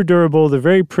super durable. They're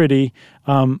very pretty.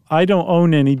 I don't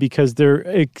own any because they're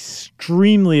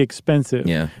extremely expensive.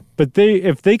 Yeah. But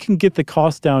if they can get the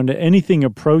cost down to anything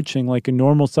approaching like a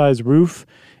normal size roof,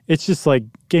 it's just like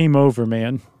game over,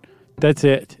 man. That's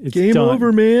it. It's Game done.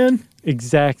 over, man.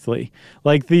 Exactly.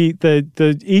 Like the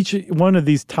each one of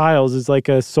these tiles is like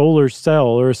a solar cell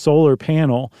or a solar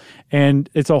panel, and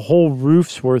it's a whole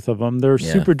roof's worth of them. They're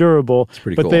super durable,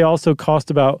 pretty but cool. they also cost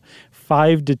about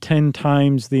 5 to 10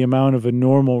 times the amount of a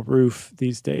normal roof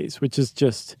these days, which is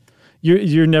just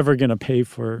you're never going to pay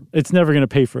for. It's never going to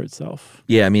pay for itself.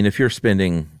 Yeah, I mean, if you're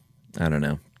spending, I don't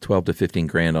know, 12 to 15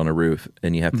 grand on a roof,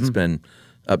 and you have to spend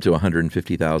up to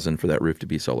 $150,000 for that roof to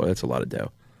be solar, that's a lot of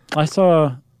dough. I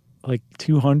saw like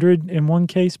 200 in one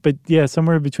case, but yeah,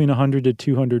 somewhere between 100 to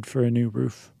 200 for a new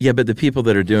roof. Yeah, but the people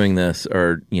that are doing this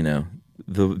are,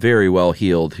 the very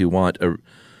well-heeled who want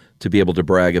to be able to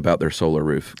brag about their solar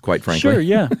roof, quite frankly. Sure,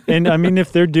 yeah. And I mean,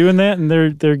 if they're doing that and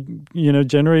they're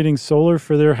generating solar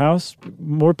for their house,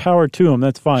 more power to them.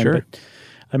 That's fine. Sure. But,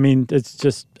 I mean, it's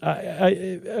just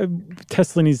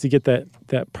Tesla needs to get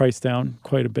that price down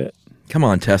quite a bit. Come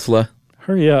on, Tesla.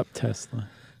 Hurry up, Tesla.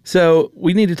 So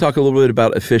we need to talk a little bit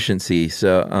about efficiency.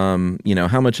 So,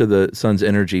 how much of the sun's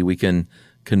energy we can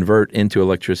convert into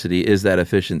electricity is that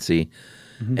efficiency.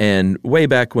 Mm-hmm. And way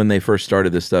back when they first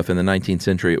started this stuff in the 19th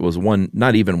century, it was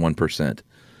not even 1%.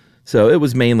 So it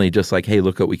was mainly just like, hey,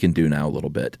 look what we can do now a little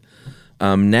bit.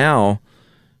 Now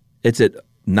it's at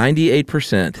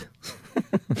 98%.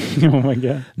 Oh my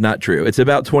God. Not true. It's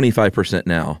about 25%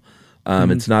 now.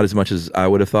 It's not as much as I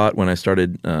would have thought when I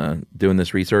started doing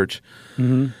this research.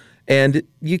 Mm-hmm. And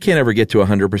you can't ever get to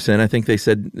 100%. I think they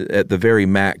said at the very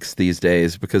max these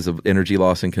days, because of energy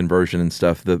loss and conversion and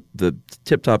stuff, the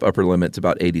tip-top upper limit's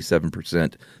about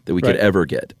 87% that we could ever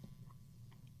get.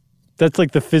 That's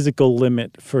like the physical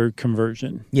limit for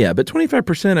conversion. Yeah, but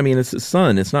 25%, I mean, it's the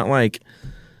sun. It's not like,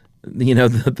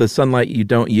 the sunlight you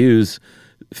don't use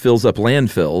fills up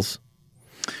landfills.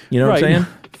 You know what I'm saying?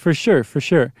 For sure.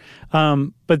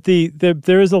 But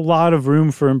there is a lot of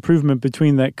room for improvement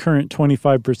between that current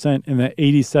 25% and that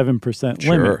 87%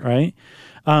 limit, right?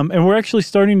 And we're actually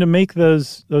starting to make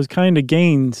those kind of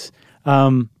gains.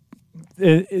 One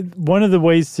of the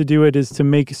ways to do it is to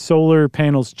make solar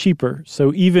panels cheaper.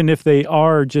 So even if they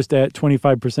are just at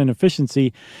 25%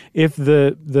 efficiency, if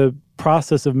the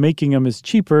process of making them is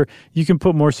cheaper, you can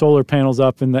put more solar panels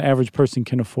up and the average person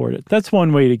can afford it. That's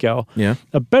one way to go. Yeah.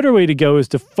 A better way to go is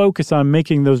to focus on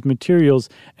making those materials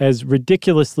as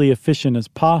ridiculously efficient as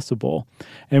possible.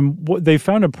 And they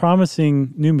found a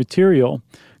promising new material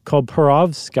called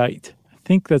perovskite. I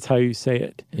think that's how you say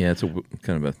it. Yeah, it's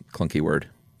kind of a clunky word.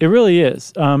 It really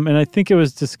is. And I think it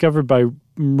was discovered by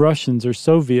Russians or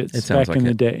Soviets back in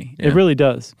the day. Yeah. It really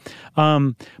does.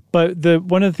 But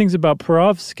one of the things about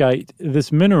perovskite,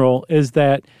 this mineral, is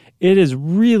that it is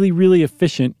really, really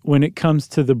efficient when it comes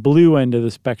to the blue end of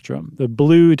the spectrum, the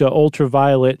blue to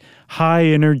ultraviolet, high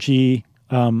energy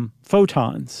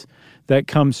photons that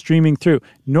come streaming through.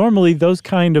 Normally, those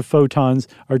kind of photons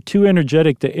are too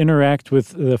energetic to interact with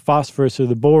the phosphorus or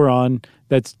the boron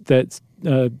that's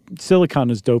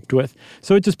silicon is doped with.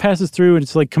 So it just passes through and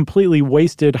it's like completely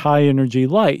wasted high energy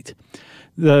light.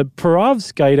 The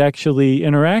perovskite actually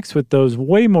interacts with those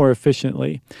way more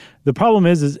efficiently. The problem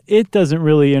is it doesn't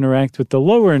really interact with the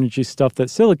lower energy stuff that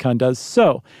silicon does.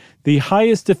 So the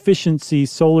highest efficiency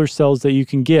solar cells that you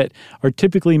can get are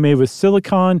typically made with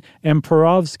silicon and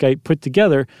perovskite put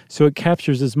together, so it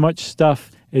captures as much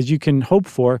stuff as you can hope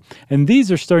for. And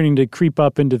these are starting to creep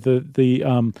up into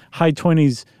the high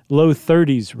 20s, low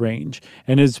 30s range.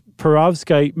 And as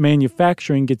perovskite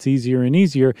manufacturing gets easier and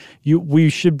easier, we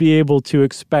should be able to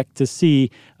expect to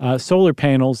see solar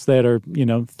panels that are,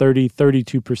 30,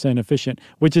 32% efficient,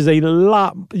 which is a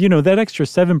lot. That extra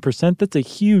 7%, that's a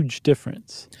huge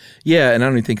difference. Yeah, and I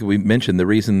don't even think we mentioned the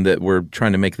reason that we're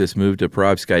trying to make this move to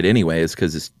perovskite anyway is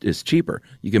because it's cheaper.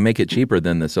 You can make it cheaper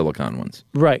than the silicon ones.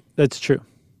 Right, that's true.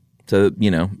 So,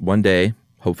 one day,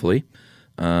 hopefully,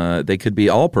 they could be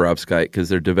all perovskite because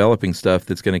they're developing stuff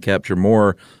that's going to capture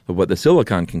more of what the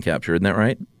silicon can capture. Isn't that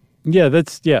right? Yeah,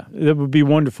 that would be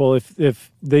wonderful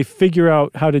if they figure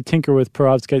out how to tinker with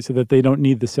perovskite so that they don't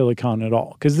need the silicon at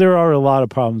all. Because there are a lot of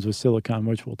problems with silicon,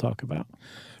 which we'll talk about.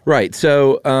 Right.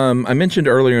 So I mentioned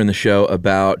earlier in the show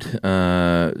about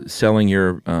selling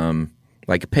your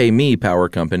pay me power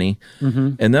company.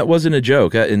 Mm-hmm. And that wasn't a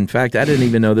joke. In fact, I didn't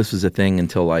even know this was a thing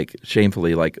until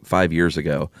shamefully 5 years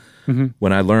ago, mm-hmm.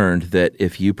 when I learned that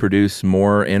if you produce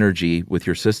more energy with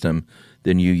your system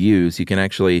than you use, you can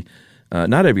actually,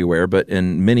 not everywhere, but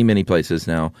in many, many places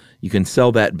now, you can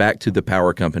sell that back to the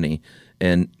power company.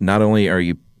 And not only are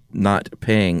you not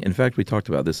paying, in fact, we talked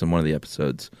about this in one of the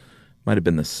episodes, might have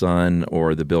been the Sun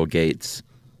or the Bill Gates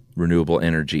renewable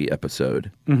energy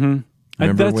episode. Mm-hmm.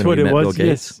 Remember that's when what we it met was. Bill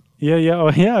Gates? Yes. Yeah. Oh,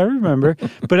 yeah. I remember.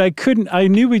 But I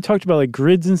knew we talked about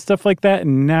grids and stuff like that,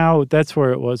 and now that's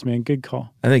where it was, man. Good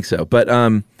call. I think so. But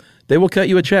they will cut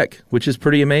you a check, which is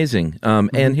pretty amazing.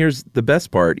 Mm-hmm. And here's the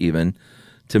best part. Even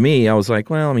to me, I was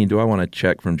like, well, do I want a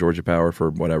check from Georgia Power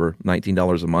for whatever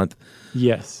 $19 a month?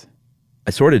 Yes, I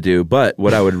sort of do. But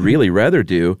what I would really rather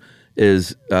do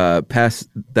is pass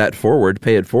that forward,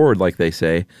 pay it forward, like they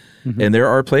say. Mm-hmm. And there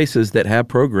are places that have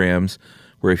programs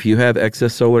where if you have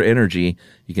excess solar energy,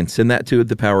 you can send that to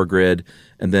the power grid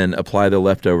and then apply the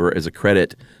leftover as a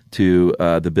credit to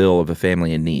the bill of a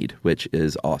family in need, which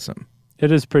is awesome.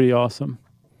 It is pretty awesome.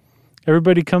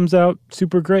 Everybody comes out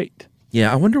super great.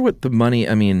 Yeah, I wonder what the money,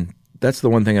 that's the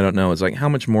one thing I don't know, is how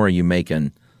much more are you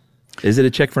making? Is it a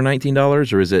check for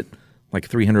 $19 or is it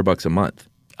 $300 a month?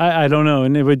 I don't know,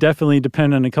 and it would definitely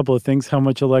depend on a couple of things: how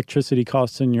much electricity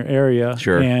costs in your area,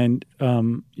 sure, and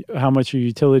how much your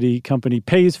utility company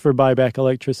pays for buyback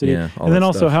electricity, yeah, and then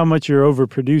also how much you're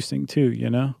overproducing too.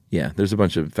 Yeah, there's a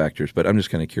bunch of factors, but I'm just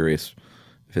kind of curious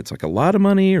if it's a lot of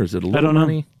money or is it a little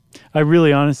money? I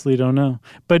really honestly don't know,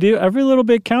 but every little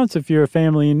bit counts if you're a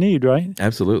family in need, right?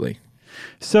 Absolutely.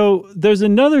 So there's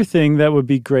another thing that would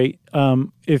be great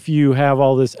if you have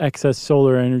all this excess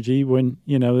solar energy when,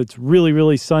 it's really,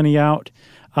 really sunny out.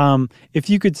 If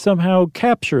you could somehow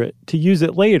capture it to use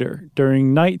it later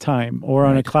during nighttime or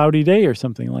on a cloudy day or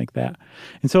something like that.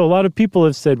 And so a lot of people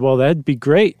have said, well, that'd be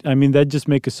great. That'd just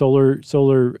make a solar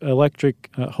electric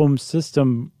home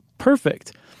system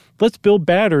perfect. Let's build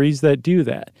batteries that do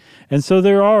that. And so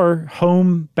there are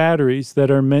home batteries that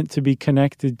are meant to be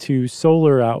connected to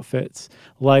solar outfits.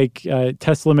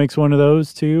 Tesla makes one of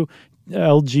those too.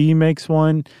 LG makes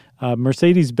one.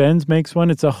 Mercedes-Benz makes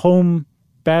one. It's a home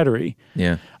battery.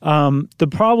 Yeah. The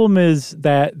problem is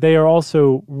that they are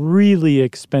also really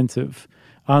expensive,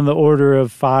 on the order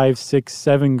of $5,000,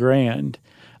 $6,000,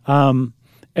 $7,000.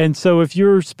 And so if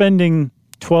you're spending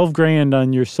 $12,000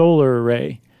 on your solar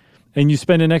array, and you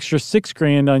spend an extra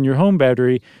 $6,000 on your home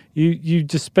battery, you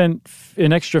just spent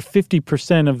an extra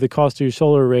 50% of the cost of your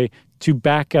solar array to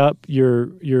back up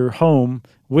your home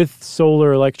with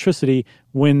solar electricity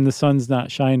when the sun's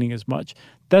not shining as much.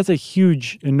 That's a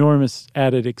huge, enormous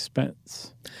added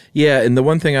expense. Yeah, and the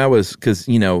one thing because,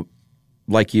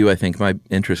 like you, I think my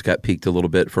interest got piqued a little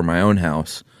bit for my own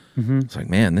house. Mm-hmm. It's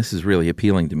man, this is really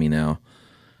appealing to me now.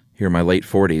 Here in my late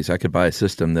 40s, I could buy a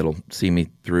system that'll see me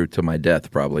through to my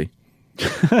death, probably.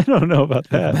 I don't know about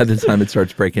that. By the time it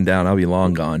starts breaking down, I'll be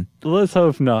long gone. Let's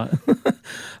hope not.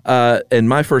 And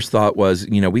my first thought was,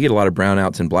 we get a lot of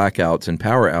brownouts and blackouts and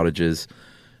power outages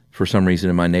for some reason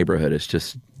in my neighborhood. It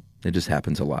just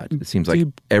happens a lot. It seems like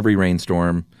every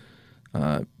rainstorm,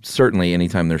 certainly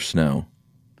anytime there's snow.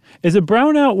 Is it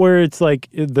brownout where it's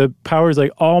the power's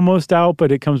almost out,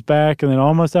 but it comes back and then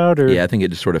almost out? Or yeah, I think it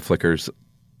just sort of flickers.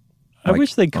 I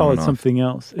wish they'd call it something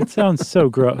else. It sounds so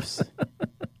gross.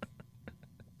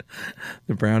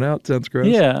 The brownout sounds gross?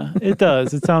 Yeah, it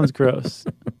does. It sounds gross.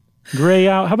 Gray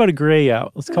out. How about a gray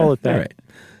out? Let's call it that. All right.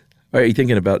 Are you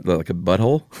thinking about like a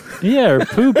butthole? Yeah, or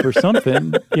poop or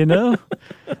something, you know?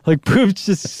 Like poop's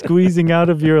just squeezing out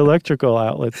of your electrical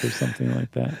outlets or something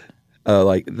like that.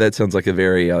 Like that sounds like a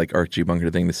very like Archie Bunker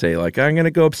thing to say. Like, I'm going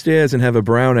to go upstairs and have a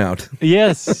brownout.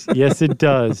 Yes, it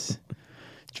does.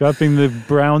 Dropping the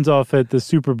Browns off at the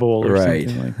Super Bowl or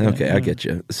something like that. Okay, I get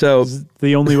you. So this is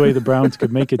the only way the Browns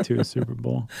could make it to a Super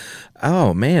Bowl.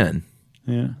 Oh, man.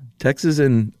 Yeah. Texas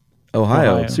and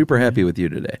Ohio. Super happy with you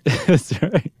today. That's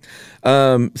right.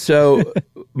 So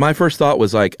my first thought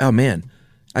was like, oh, man,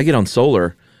 I get on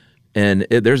solar and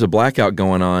there's a blackout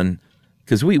going on.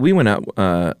 Because we went out,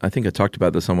 I think I talked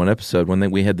about this on one episode,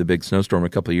 when we had the big snowstorm a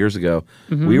couple of years ago.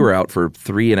 Mm-hmm. We were out for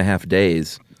 3.5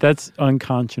 days. That's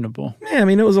unconscionable. Yeah, I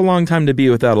mean, it was a long time to be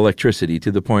without electricity,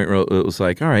 to the point where it was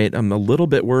like, all right, I'm a little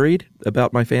bit worried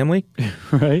about my family.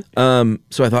 Right. So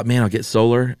I thought, man, I'll get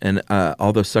solar, and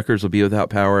all those suckers will be without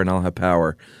power, and I'll have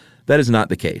power. That is not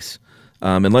the case.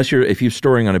 If you're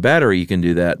storing on a battery, you can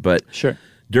do that. But sure.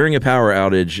 During a power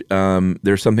outage,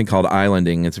 there's something called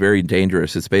islanding. It's very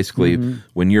dangerous. It's basically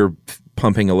when you're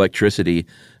pumping electricity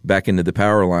back into the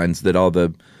power lines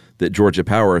that Georgia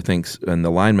Power thinks and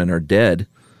the linemen are dead.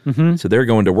 Mm-hmm. So they're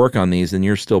going to work on these, and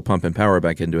you're still pumping power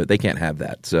back into it. They can't have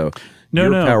that. So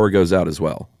your power goes out as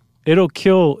well. It'll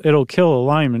kill a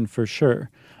lineman for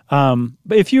sure.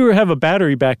 But if you have a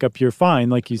battery backup, you're fine.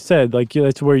 Like you said,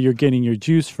 that's where you're getting your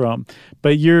juice from.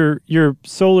 But your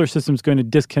solar system's going to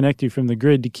disconnect you from the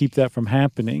grid to keep that from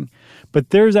happening. But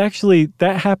there's actually,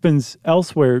 that happens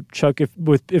elsewhere, Chuck.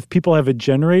 If people have a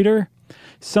generator,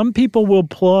 some people will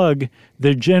plug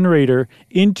their generator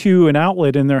into an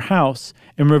outlet in their house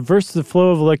and reverse the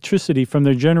flow of electricity from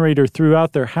their generator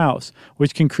throughout their house,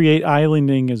 which can create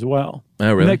islanding as well. Oh,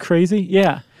 really? Isn't that crazy?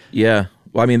 Yeah. Yeah.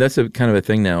 Well, I mean, that's a kind of a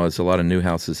thing now, is a lot of new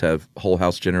houses have whole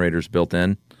house generators built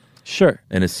in. Sure.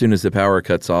 And as soon as the power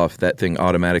cuts off, that thing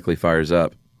automatically fires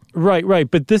up. Right.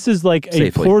 But this is like Safely.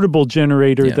 A portable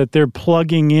generator that they're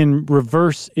plugging in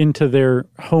reverse into their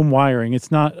home wiring. It's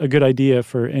not a good idea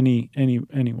for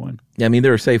anyone. Yeah, I mean,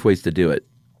 there are safe ways to do it.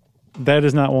 That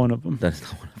is not one of them. That's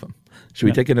not one of them. Should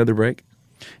we take another break?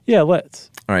 Yeah,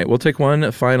 let's. All right, we'll take one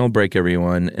final break,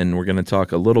 everyone, and we're going to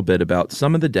talk a little bit about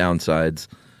some of the downsides,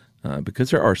 because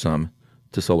there are some,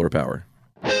 to solar power.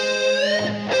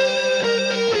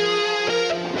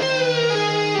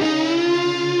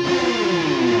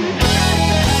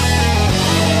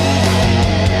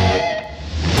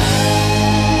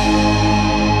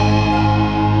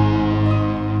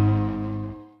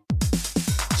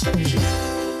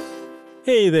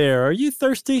 Hey there, are you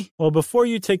thirsty? Well, before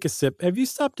you take a sip, have you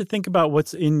stopped to think about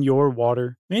what's in your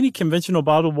water? Many conventional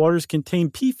bottled waters contain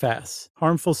PFAS,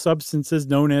 harmful substances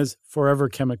known as forever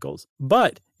chemicals.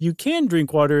 But you can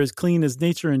drink water as clean as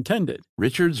nature intended.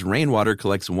 Richard's Rainwater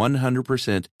collects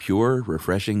 100% pure,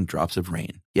 refreshing drops of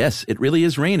rain. Yes, it really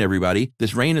is rain, everybody.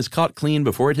 This rain is caught clean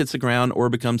before it hits the ground or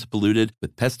becomes polluted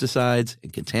with pesticides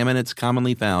and contaminants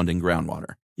commonly found in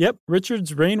groundwater. Yep,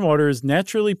 Richard's Rainwater is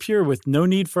naturally pure with no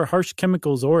need for harsh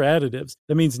chemicals or additives.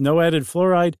 That means no added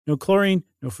fluoride, no chlorine,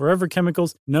 no forever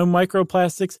chemicals, no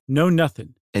microplastics, no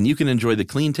nothing. And you can enjoy the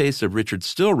clean taste of Richard's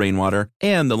still rainwater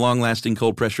and the long-lasting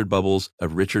cold-pressured bubbles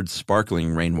of Richard's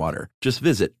sparkling rainwater. Just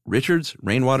visit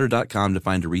richardsrainwater.com to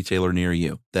find a retailer near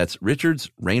you. That's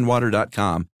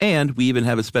richardsrainwater.com. And we even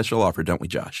have a special offer, don't we,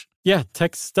 Josh? Yeah,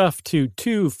 text stuff to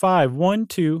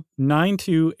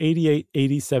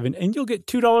 2512928887, and you'll get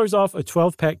 $2 off a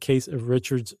 12-pack case of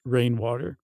Richard's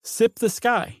Rainwater. Sip the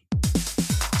sky.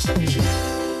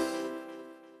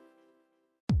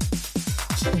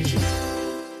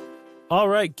 All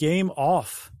right, game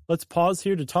off. Let's pause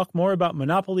here to talk more about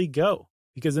Monopoly Go.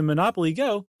 Because in Monopoly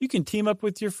Go, you can team up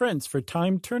with your friends for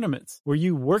timed tournaments where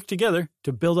you work together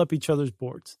to build up each other's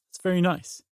boards. It's very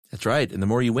nice. That's right. And the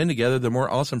more you win together, the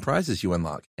more awesome prizes you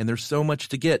unlock. And there's so much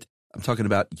to get. I'm talking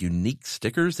about unique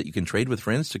stickers that you can trade with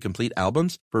friends to complete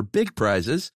albums for big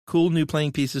prizes, cool new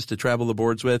playing pieces to travel the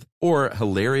boards with, or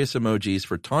hilarious emojis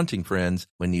for taunting friends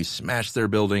when you smash their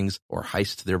buildings or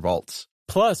heist their vaults.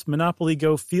 Plus, Monopoly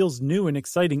Go feels new and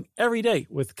exciting every day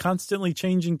with constantly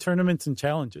changing tournaments and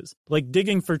challenges, like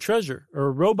digging for treasure or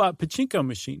a robot pachinko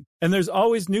machine. And there's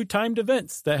always new timed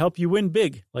events that help you win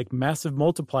big, like massive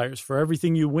multipliers for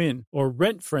everything you win or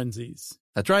rent frenzies.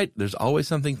 That's right. There's always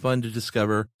something fun to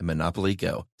discover in Monopoly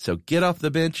Go. So get off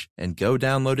the bench and go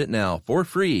download it now for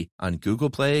free on Google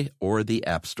Play or the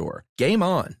App Store. Game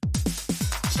on!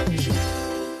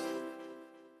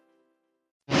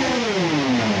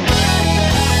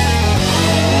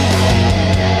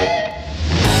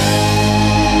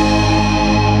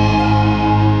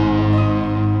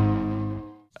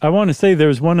 I want to say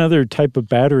there's one other type of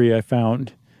battery I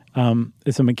found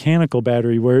It's a mechanical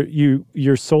battery where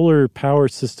your solar power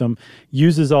system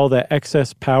uses all that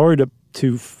excess power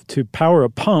to power a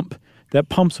pump that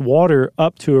pumps water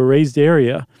up to a raised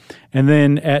area. And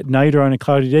then at night or on a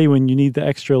cloudy day when you need the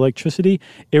extra electricity,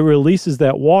 it releases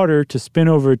that water to spin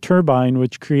over a turbine,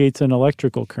 which creates an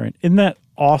electrical current. Isn't that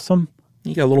awesome?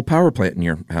 You got a little power plant in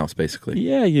your house, basically.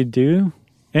 Yeah, you do.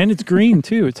 And it's green,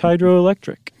 too. It's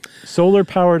hydroelectric.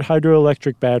 Solar-powered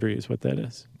hydroelectric battery is what that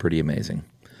is. Pretty amazing.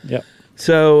 Yep.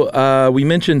 So we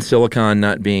mentioned silicon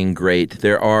not being great.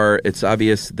 It's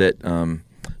obvious that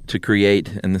to create,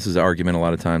 and this is an argument a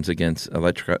lot of times against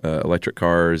electric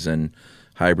cars and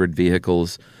hybrid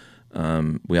vehicles,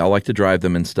 we all like to drive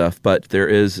them and stuff, but there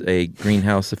is a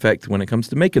greenhouse effect when it comes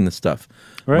to making the stuff.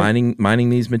 Right. Mining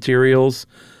these materials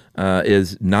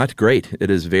is not great. It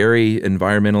is very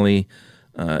environmentally,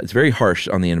 it's very harsh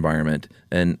on the environment,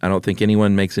 and I don't think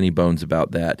anyone makes any bones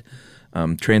about that.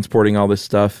 Transporting all this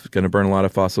stuff, going to burn a lot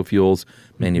of fossil fuels.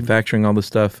 Manufacturing all this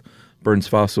stuff burns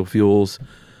fossil fuels.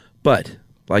 But,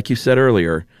 like you said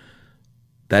earlier,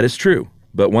 that is true.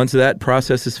 But once that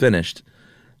process is finished,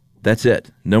 that's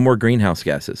it. No more greenhouse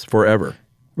gases forever.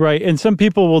 Right. And some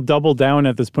people will double down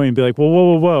at this point and be like,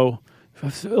 well, whoa.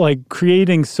 Like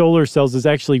creating solar cells is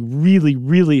actually really,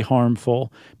 really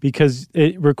harmful because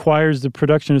it requires the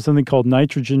production of something called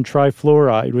nitrogen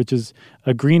trifluoride, which is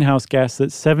a greenhouse gas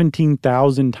that's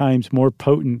 17,000 times more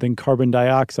potent than carbon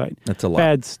dioxide. That's a lot.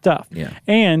 Bad stuff. Yeah.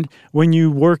 And when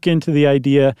you work into the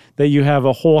idea that you have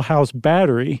a whole house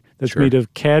battery that's made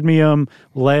of cadmium,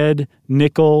 lead,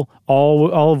 nickel,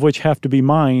 all of which have to be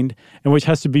mined and which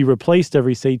has to be replaced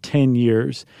every, say, 10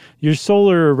 years, your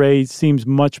solar array seems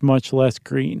much, much less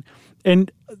green.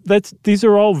 And these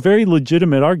are all very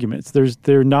legitimate arguments.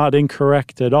 They're not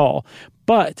incorrect at all.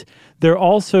 But there are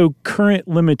also current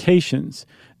limitations,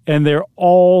 and they're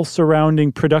all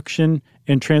surrounding production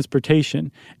and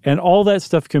transportation. And all that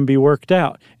stuff can be worked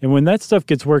out. And when that stuff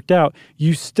gets worked out,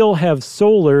 you still have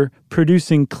solar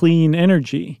producing clean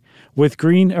energy. With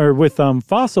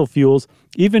fossil fuels,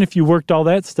 even if you worked all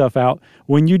that stuff out,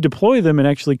 when you deploy them and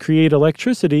actually create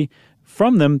electricity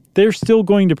from them, they're still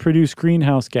going to produce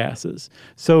greenhouse gases.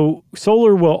 So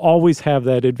solar will always have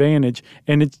that advantage,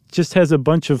 and it just has a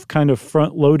bunch of kind of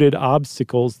front-loaded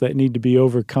obstacles that need to be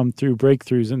overcome through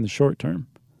breakthroughs in the short term.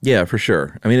 Yeah, for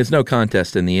sure. I mean, it's no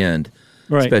contest in the end,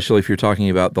 right? Especially if you're talking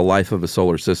about the life of a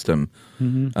solar system,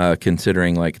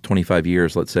 considering like 25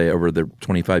 years, let's say, over the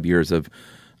 25 years of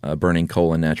burning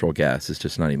coal and natural gas. It's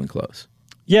just not even close.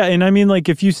 Yeah, and I mean, like,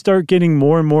 if you start getting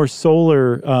more and more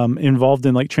solar involved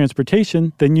in, like,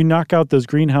 transportation, then you knock out those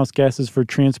greenhouse gases for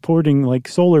transporting, like,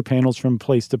 solar panels from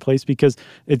place to place because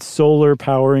it's solar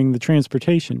powering the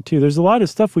transportation, too. There's a lot of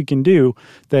stuff we can do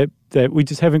that we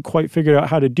just haven't quite figured out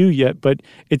how to do yet, but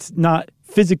it's not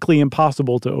physically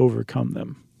impossible to overcome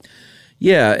them.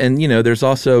 Yeah, and, there's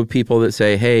also people that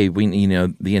say, hey,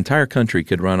 the entire country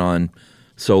could run on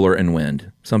solar and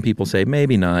wind. Some people say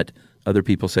maybe not. Other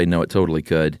people say, no, it totally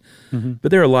could.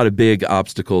 But there are a lot of big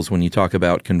obstacles when you talk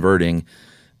about converting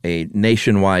a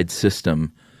nationwide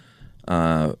system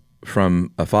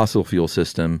from a fossil fuel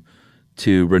system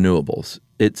to renewables.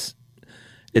 It's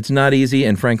not easy,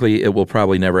 and frankly, it will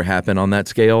probably never happen on that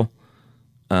scale.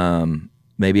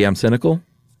 Maybe I'm cynical.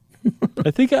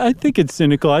 I think it's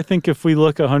cynical. I think if we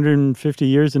look 150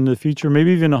 years into the future,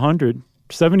 maybe even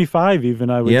 175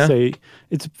 even, I would say,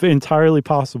 it's entirely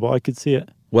possible. I could see it.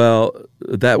 Well,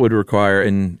 that would require,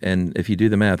 and if you do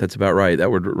the math, that's about right.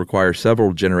 That would require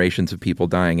several generations of people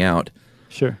dying out.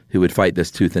 Sure. Who would fight this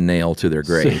tooth and nail to their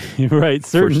grave. Right.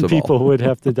 Certain people would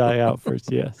have to die out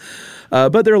first, yes.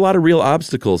 But there are a lot of real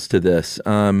obstacles to this.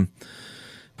 Our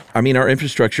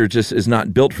infrastructure just is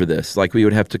not built for this. Like, we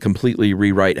would have to completely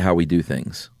rewrite how we do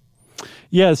things.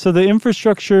 Yeah, so the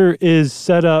infrastructure is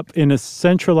set up in a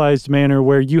centralized manner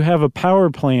where you have a power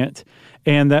plant,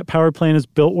 and that power plant is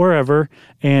built wherever,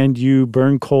 and you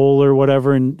burn coal or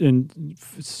whatever and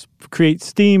create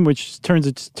steam, which turns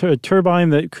into a turbine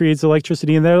that creates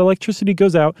electricity, and that electricity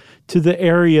goes out to the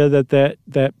area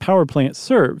that power plant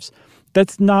serves.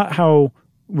 That's not how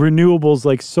renewables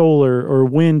like solar or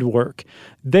wind work.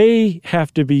 They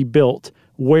have to be built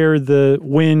where the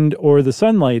wind or the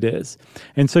sunlight is.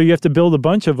 And so you have to build a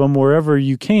bunch of them wherever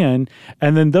you can,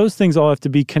 and then those things all have to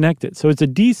be connected. So it's a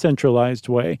decentralized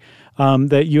way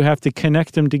that you have to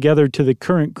connect them together to the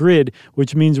current grid,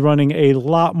 which means running a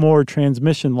lot more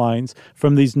transmission lines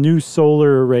from these new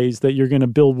solar arrays that you're going to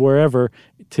build wherever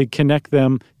to connect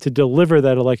them to deliver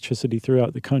that electricity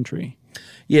throughout the country.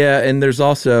 Yeah, and there's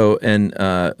also,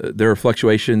 there are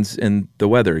fluctuations in the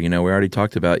weather. We already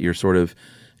talked about your sort of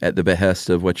at the behest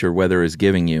of what your weather is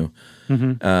giving you.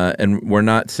 And we're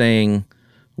not saying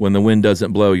when the wind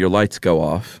doesn't blow, your lights go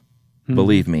off,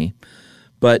 believe me.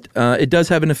 But it does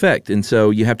have an effect, and so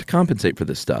you have to compensate for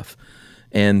this stuff.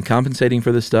 And compensating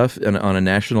for this stuff on a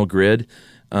national grid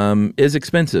is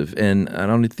expensive, and I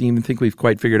don't even think we've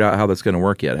quite figured out how that's going to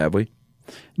work yet, have we?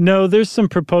 No, there's some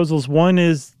proposals. One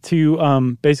is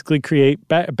to basically create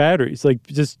batteries, like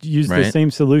just use the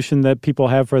same solution that people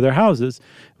have for their houses.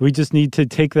 We just need to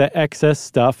take that excess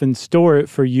stuff and store it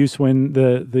for use when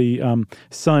the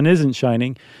sun isn't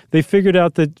shining. They figured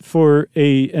out that for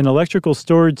an electrical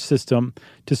storage system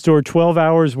to store 12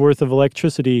 hours worth of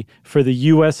electricity for the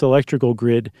U.S. electrical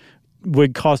grid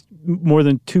would cost more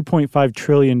than $2.5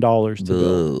 trillion to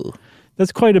build.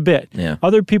 That's quite a bit. Yeah.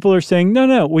 Other people are saying,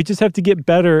 no, we just have to get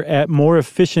better at more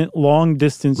efficient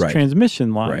long-distance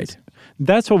transmission lines. Right.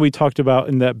 That's what we talked about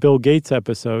in that Bill Gates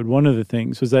episode. One of the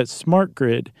things was that smart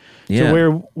grid, so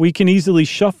where we can easily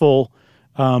shuffle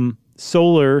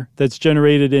solar that's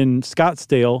generated in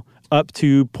Scottsdale up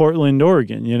to Portland,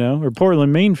 Oregon, or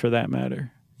Portland, Maine for that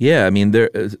matter. Yeah, I mean,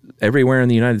 everywhere in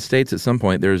the United States at some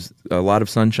point there's a lot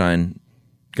of sunshine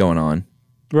going on.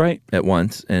 Right. At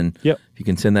once. And if you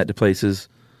can send that to places,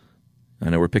 I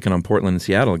know we're picking on Portland and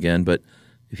Seattle again, but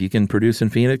if you can produce in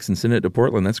Phoenix and send it to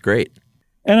Portland, that's great.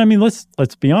 And I mean, let's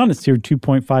be honest here,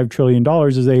 $2.5 trillion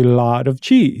is a lot of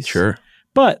cheese. Sure.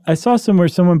 But I saw somewhere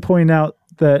someone point out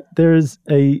that there's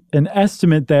an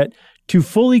estimate that to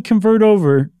fully convert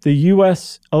over the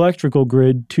U.S. electrical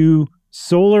grid to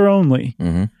solar only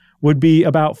would be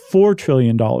about $4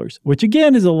 trillion, which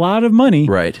again is a lot of money.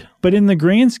 Right. But in the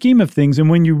grand scheme of things, and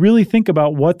when you really think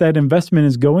about what that investment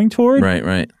is going toward,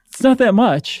 it's not that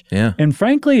much. Yeah. And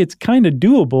frankly, it's kind of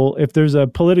doable if there's a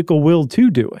political will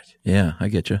to do it. Yeah, I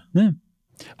get you. Yeah.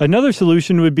 Another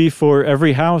solution would be for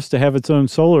every house to have its own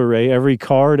solar array, every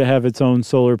car to have its own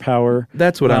solar power.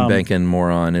 That's what I'm banking more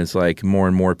on, is like more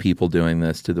and more people doing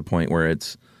this to the point where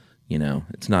it's,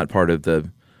 it's not part of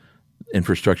the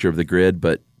infrastructure of the grid,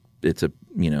 but it's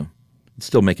it's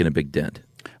still making a big dent.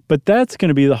 But that's going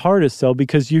to be the hardest sell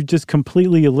because you've just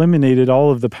completely eliminated all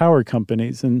of the power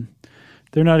companies, and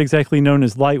they're not exactly known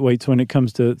as lightweights when it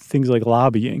comes to things like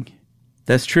lobbying.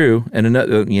 That's true. And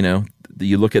another,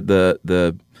 you look at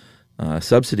the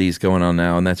subsidies going on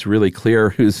now, and that's really clear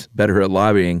who's better at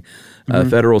lobbying.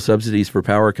 Federal subsidies for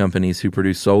power companies who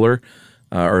produce solar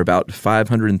are about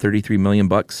 $533 million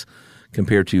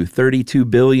compared to $32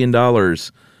 billion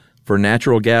for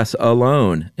natural gas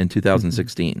alone in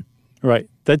 2016. Right.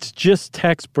 That's just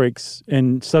tax breaks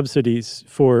and subsidies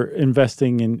for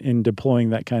investing in deploying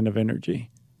that kind of energy.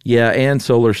 Yeah, and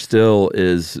solar still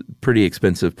is pretty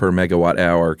expensive per megawatt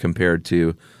hour compared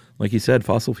to, like you said,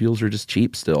 fossil fuels are just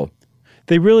cheap still.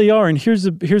 They really are. And here's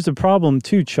a problem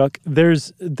too, Chuck.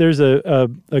 There's a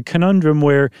conundrum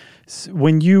where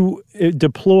when you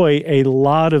deploy a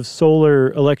lot of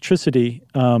solar electricity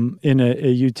in a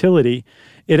utility,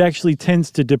 it actually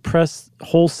tends to depress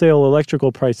wholesale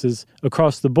electrical prices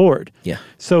across the board. Yeah.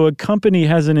 So a company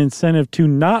has an incentive to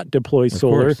not deploy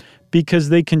solar because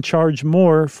they can charge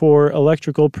more for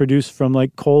electrical produced from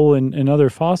like coal and other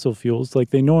fossil fuels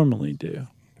like they normally do.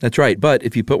 That's right. But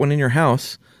if you put one in your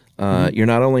house, you're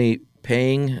not only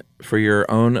paying for your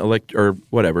own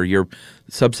you're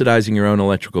subsidizing your own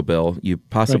electrical bill. You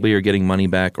possibly are getting money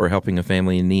back or helping a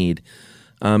family in need.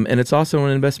 And it's also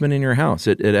an investment in your house.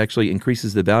 It actually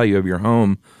increases the value of your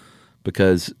home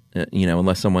because,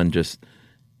 unless someone just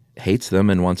hates them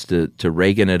and wants to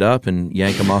Reagan it up and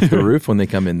yank them off the roof when they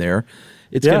come in there,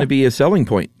 it's going to be a selling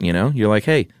point. You're like,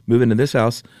 hey, move into this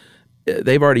house.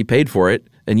 They've already paid for it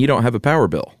and you don't have a power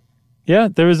bill. Yeah,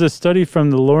 there was a study from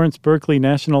the Lawrence Berkeley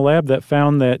National Lab that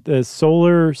found that the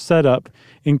solar setup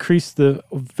increased the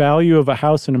value of a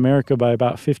house in America by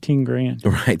about $15,000.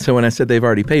 Right. So when I said they've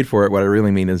already paid for it, what I really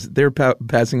mean is they're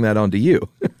passing that on to you.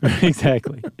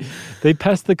 Exactly. They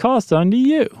pass the cost on to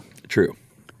you. True.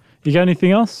 You got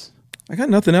anything else? I got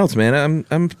nothing else, man.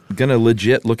 I'm gonna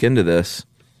legit look into this.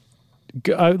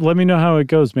 Let me know how it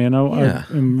goes, man.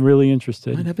 I'm really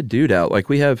interested. Might have a dude out. Like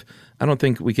I don't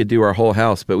think we could do our whole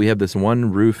house, but we have this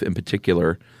one roof in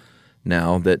particular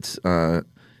now that's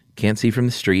can't see from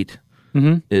the street.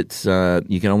 Mm-hmm. It's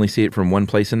you can only see it from one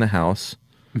place in the house,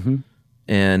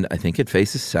 and I think it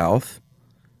faces south.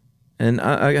 And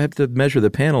I have to measure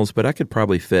the panels, but I could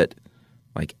probably fit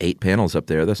like 8 panels up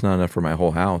there. That's not enough for my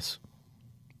whole house.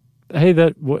 Hey,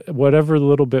 whatever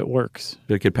little bit works.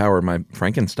 It could power my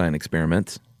Frankenstein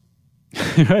experiments.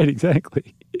 Right,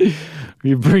 exactly.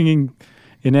 You're bringing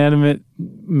inanimate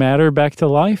matter back to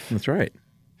life. That's right.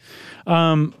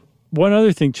 one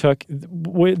other thing, Chuck,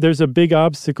 there's a big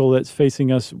obstacle that's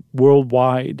facing us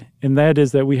worldwide, and that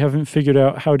is that we haven't figured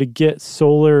out how to get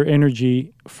solar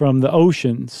energy from the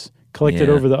oceans, collected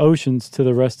over the oceans to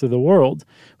the rest of the world,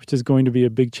 which is going to be a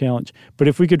big challenge. But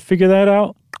if we could figure that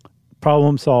out,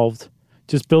 problem solved.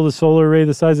 Just build a solar array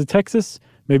the size of Texas,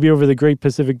 maybe over the Great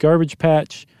Pacific Garbage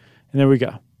Patch, and there we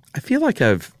go. I feel like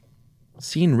I've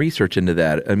seen research into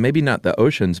that, and maybe not the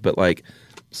oceans, but like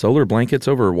solar blankets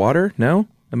over water? No?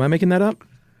 Am I making that up?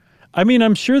 I mean,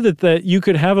 I'm sure that you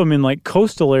could have them in like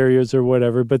coastal areas or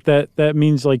whatever, but that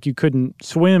means like you couldn't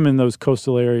swim in those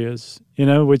coastal areas,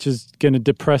 which is going to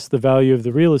depress the value of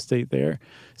the real estate there.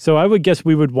 So I would guess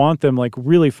we would want them like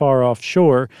really far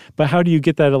offshore, but how do you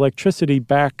get that electricity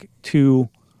back to,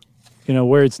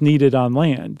 where it's needed on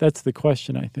land? That's the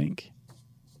question, I think.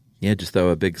 Yeah, just throw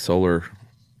a big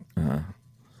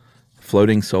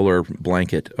floating solar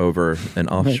blanket over an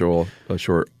offshore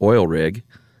oil rig.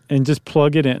 And just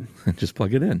plug it in. Just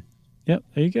plug it in. Yep,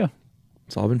 there you go.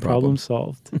 Solving Problem problems.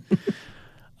 solved.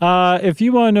 If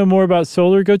you want to know more about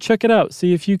solar, go check it out.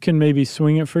 See if you can maybe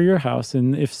swing it for your house.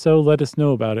 And if so, let us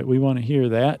know about it. We want to hear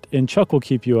that. And Chuck will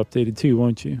keep you updated too,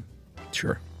 won't you?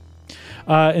 Sure.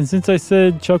 And since I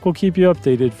said Chuck will keep you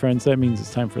updated, friends, that means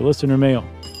it's time for listener mail.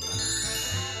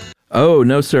 Oh,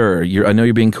 no, sir. I know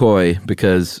you're being coy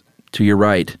because to your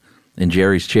right in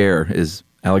Jerry's chair is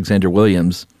Alexander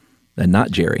Williams and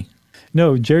not Jerry.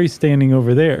 No, Jerry's standing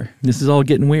over there. This is all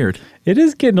getting weird. It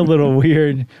is getting a little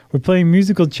weird. We're playing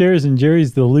musical chairs and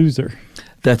Jerry's the loser.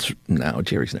 No,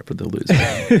 Jerry's never the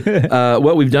loser.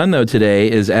 What we've done, though,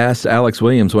 today is asked Alex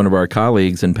Williams, one of our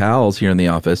colleagues and pals here in the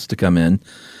office, to come in.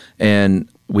 And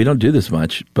we don't do this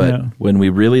much, but when we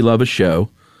really love a show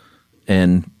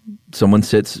and someone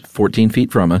sits 14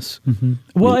 feet from us. Mm-hmm.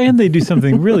 Well, and they do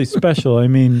something really special. I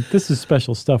mean, this is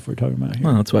special stuff we're talking about here.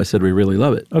 Well, that's why I said we really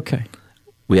love it. Okay.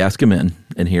 We ask him in,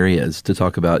 and here he is to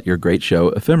talk about your great show,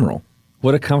 Ephemeral.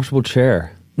 What a comfortable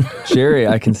chair. Jerry,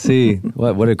 I can see.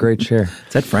 What a great chair.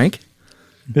 Is that Frank?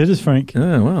 It is Frank.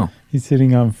 Oh, wow. He's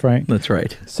sitting on Frank. That's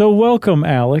right. So welcome,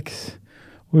 Alex.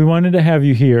 We wanted to have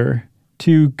you here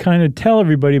to kind of tell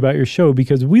everybody about your show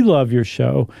because we love your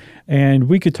show and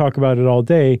we could talk about it all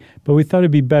day, but we thought it'd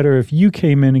be better if you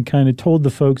came in and kind of told the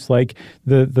folks like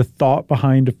the thought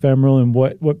behind Ephemeral and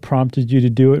what prompted you to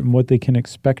do it and what they can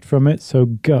expect from it. So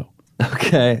go.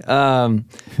 Okay. Well,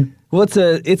 it's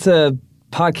a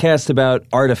podcast about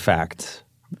artifacts,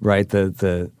 right?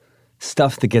 The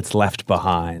stuff that gets left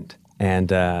behind and,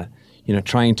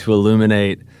 trying to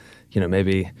illuminate,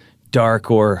 maybe dark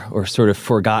or sort of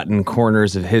forgotten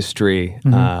corners of history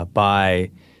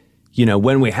by,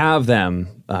 when we have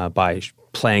them, by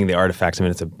playing the artifacts. I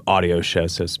mean, it's an audio show,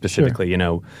 so specifically,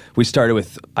 we started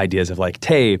with ideas of like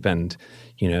tape and,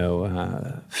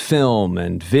 film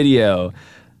and video.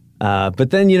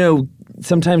 But then,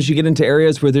 sometimes you get into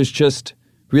areas where there's just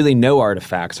really no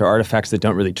artifacts or artifacts that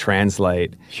don't really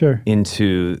translate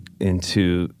into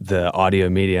the audio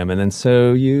medium. And then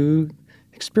so you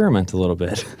experiment a little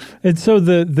bit. And so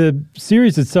the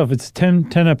series itself, it's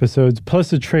 10 episodes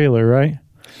plus a trailer, right?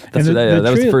 That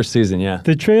was the first season, yeah.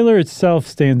 The trailer itself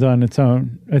stands on its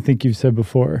own, I think you've said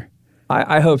before.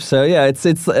 I hope so, yeah. It's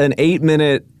an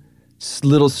 8-minute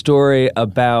little story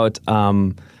about,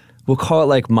 we'll call it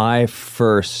like my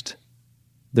first,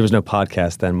 there was no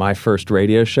podcast then, my first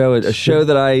radio show, a show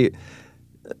that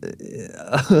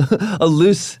a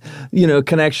loose,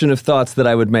 connection of thoughts that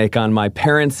I would make on my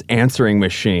parents' answering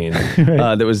machine.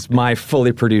 Right. That was my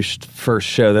fully produced first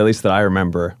show, at least that I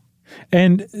remember.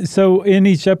 And so in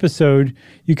each episode,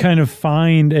 you kind of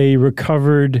find a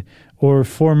recovered or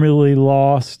formerly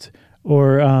lost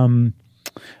or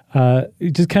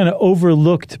just kind of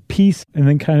overlooked piece and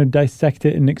then kind of dissect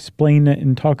it and explain it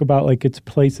and talk about like its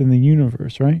place in the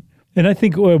universe, right? And I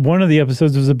think one of the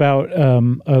episodes was about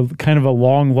a kind of a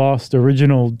long-lost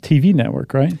original TV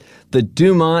network, right? The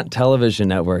Dumont Television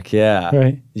Network, yeah.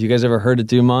 Right. You guys ever heard of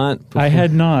Dumont before? I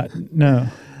had not, no.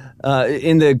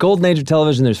 In the golden age of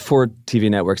television, there's 4 TV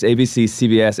networks, ABC,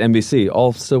 CBS, NBC,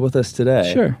 all still with us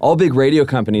today. Sure. All big radio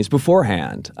companies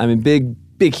beforehand. I mean,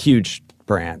 big, huge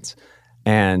brands.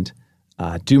 And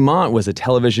Dumont was a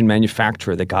television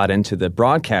manufacturer that got into the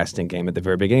broadcasting game at the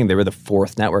very beginning. They were the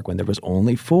 4th network when there was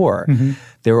only 4. Mm-hmm.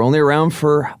 They were only around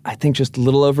for, I think, just a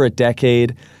little over a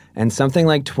decade. And something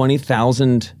like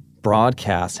 20,000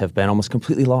 broadcasts have been almost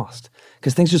completely lost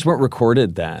because things just weren't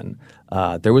recorded then.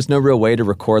 There was no real way to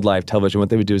record live television. What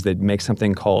they would do is they'd make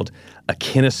something called a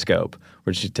kinescope,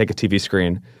 where you take a TV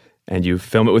screen and you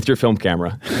film it with your film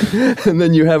camera. And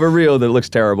then you have a reel that looks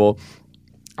terrible.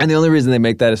 And the only reason they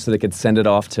make that is so they could send it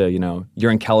off to,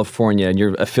 you're in California and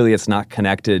your affiliate's not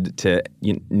connected to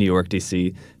New York,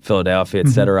 D.C., Philadelphia, et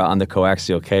cetera, on the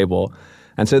coaxial cable.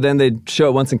 And so then they'd show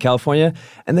it once in California,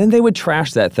 and then they would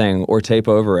trash that thing or tape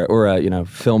over it or,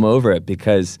 film over it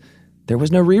because there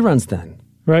was no reruns then.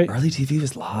 Right. Early TV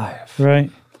was live.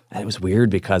 Right. And it was weird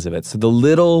because of it. So the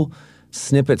little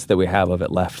snippets that we have of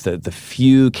it left, the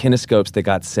few kinescopes that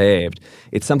got saved,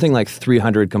 it's something like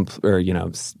 300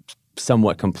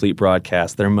 somewhat complete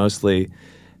broadcasts. They're mostly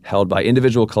held by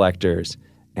individual collectors,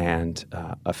 and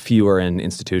a few are in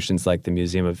institutions like the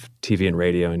Museum of TV and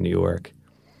Radio in New York.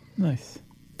 Nice.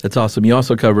 That's awesome. You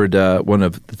also covered one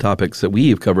of the topics that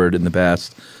we've covered in the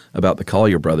past about the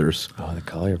Collier brothers. Oh, the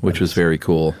Collier brothers. Which was very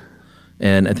cool.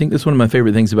 And I think that's one of my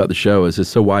favorite things about the show is it's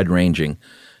so wide-ranging.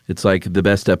 It's like the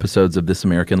best episodes of This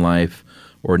American Life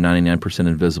or 99%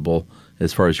 Invisible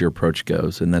as far as your approach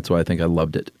goes. And that's why I think I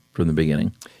loved it from the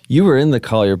beginning. You were in the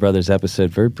Collier brothers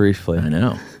episode very briefly. I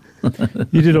know.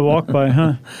 You did a walk-by,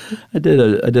 huh? I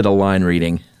did a line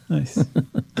reading. Nice.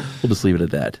 We'll just leave it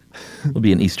at that. It'll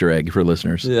be an Easter egg for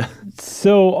listeners. Yeah.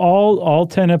 So all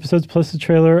 10 episodes plus the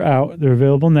trailer are out. They're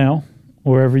available now,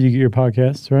 wherever you get your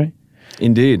podcasts, right?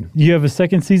 Indeed. You have a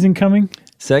second season coming?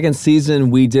 Second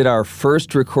season, we did our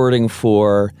first recording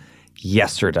for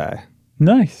yesterday.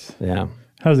 Nice. Yeah.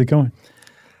 How's it going?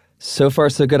 So far,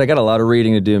 so good. I got a lot of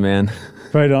reading to do, man.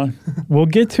 Right on. We'll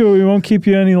get to it. We won't keep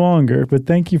you any longer, but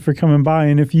thank you for coming by.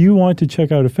 And if you want to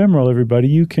check out Ephemeral, everybody,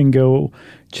 you can go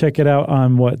check it out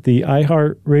on the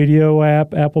iHeartRadio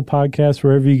app, Apple Podcasts,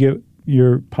 wherever you get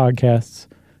your podcasts.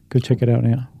 Go check it out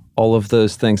now. All of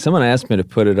those things. Someone asked me to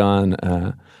put it on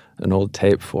an old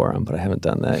tape for them, but I haven't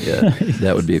done that yet.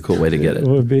 That would be a cool way to get it. It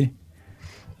would be.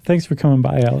 Thanks for coming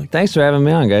by, Alex. Thanks for having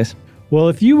me on, guys. Well,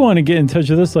 if you want to get in touch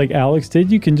with us like Alex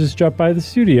did, you can just drop by the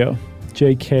studio.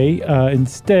 JK.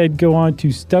 Instead, go on to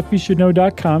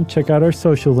stuffyoushouldknow.com, check out our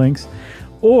social links,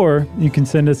 or you can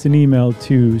send us an email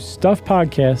to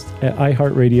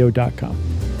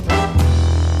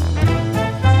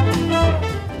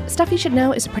stuffpodcast@iheartradio.com. Stuff You Should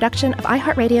Know is a production of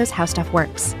iHeartRadio's How Stuff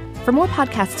Works. For more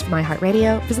podcasts from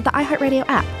iHeartRadio, visit the iHeartRadio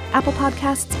app, Apple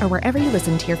Podcasts, or wherever you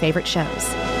listen to your favorite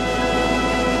shows.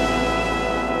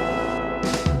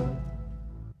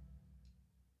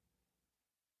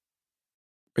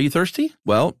 Are you thirsty?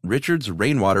 Well, Richard's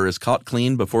Rainwater is caught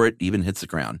clean before it even hits the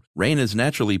ground. Rain is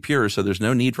naturally pure, so there's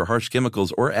no need for harsh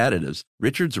chemicals or additives.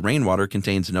 Richard's Rainwater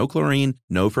contains no chlorine,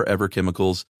 no forever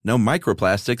chemicals, no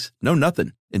microplastics, no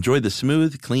nothing. Enjoy the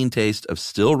smooth, clean taste of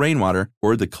still rainwater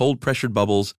or the cold-pressured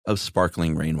bubbles of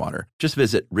sparkling rainwater. Just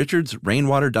visit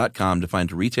richardsrainwater.com to find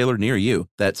a retailer near you.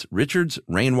 That's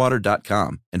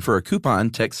richardsrainwater.com. And for a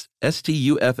coupon, text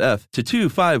STUFF to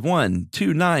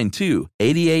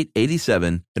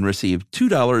 251-292-8887 and receive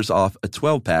 $2 off a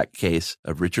 12-pack case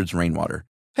of Richard's Rainwater.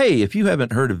 Hey, if you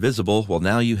haven't heard of Visible, well,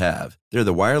 now you have. They're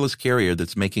the wireless carrier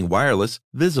that's making wireless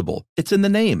visible. It's in the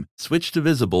name. Switch to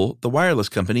Visible, the wireless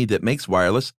company that makes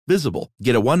wireless visible.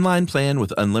 Get a one-line plan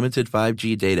with unlimited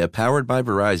 5G data powered by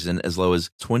Verizon as low as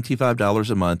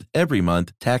 $25 a month every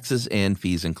month, taxes and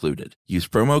fees included. Use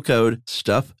promo code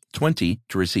STUFF20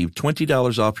 to receive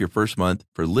 $20 off your first month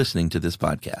for listening to this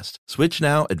podcast. Switch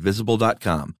now at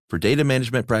Visible.com. For data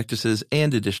management practices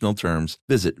and additional terms,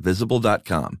 visit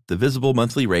Visible.com. The Visible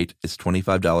monthly rate is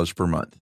 $25 per month.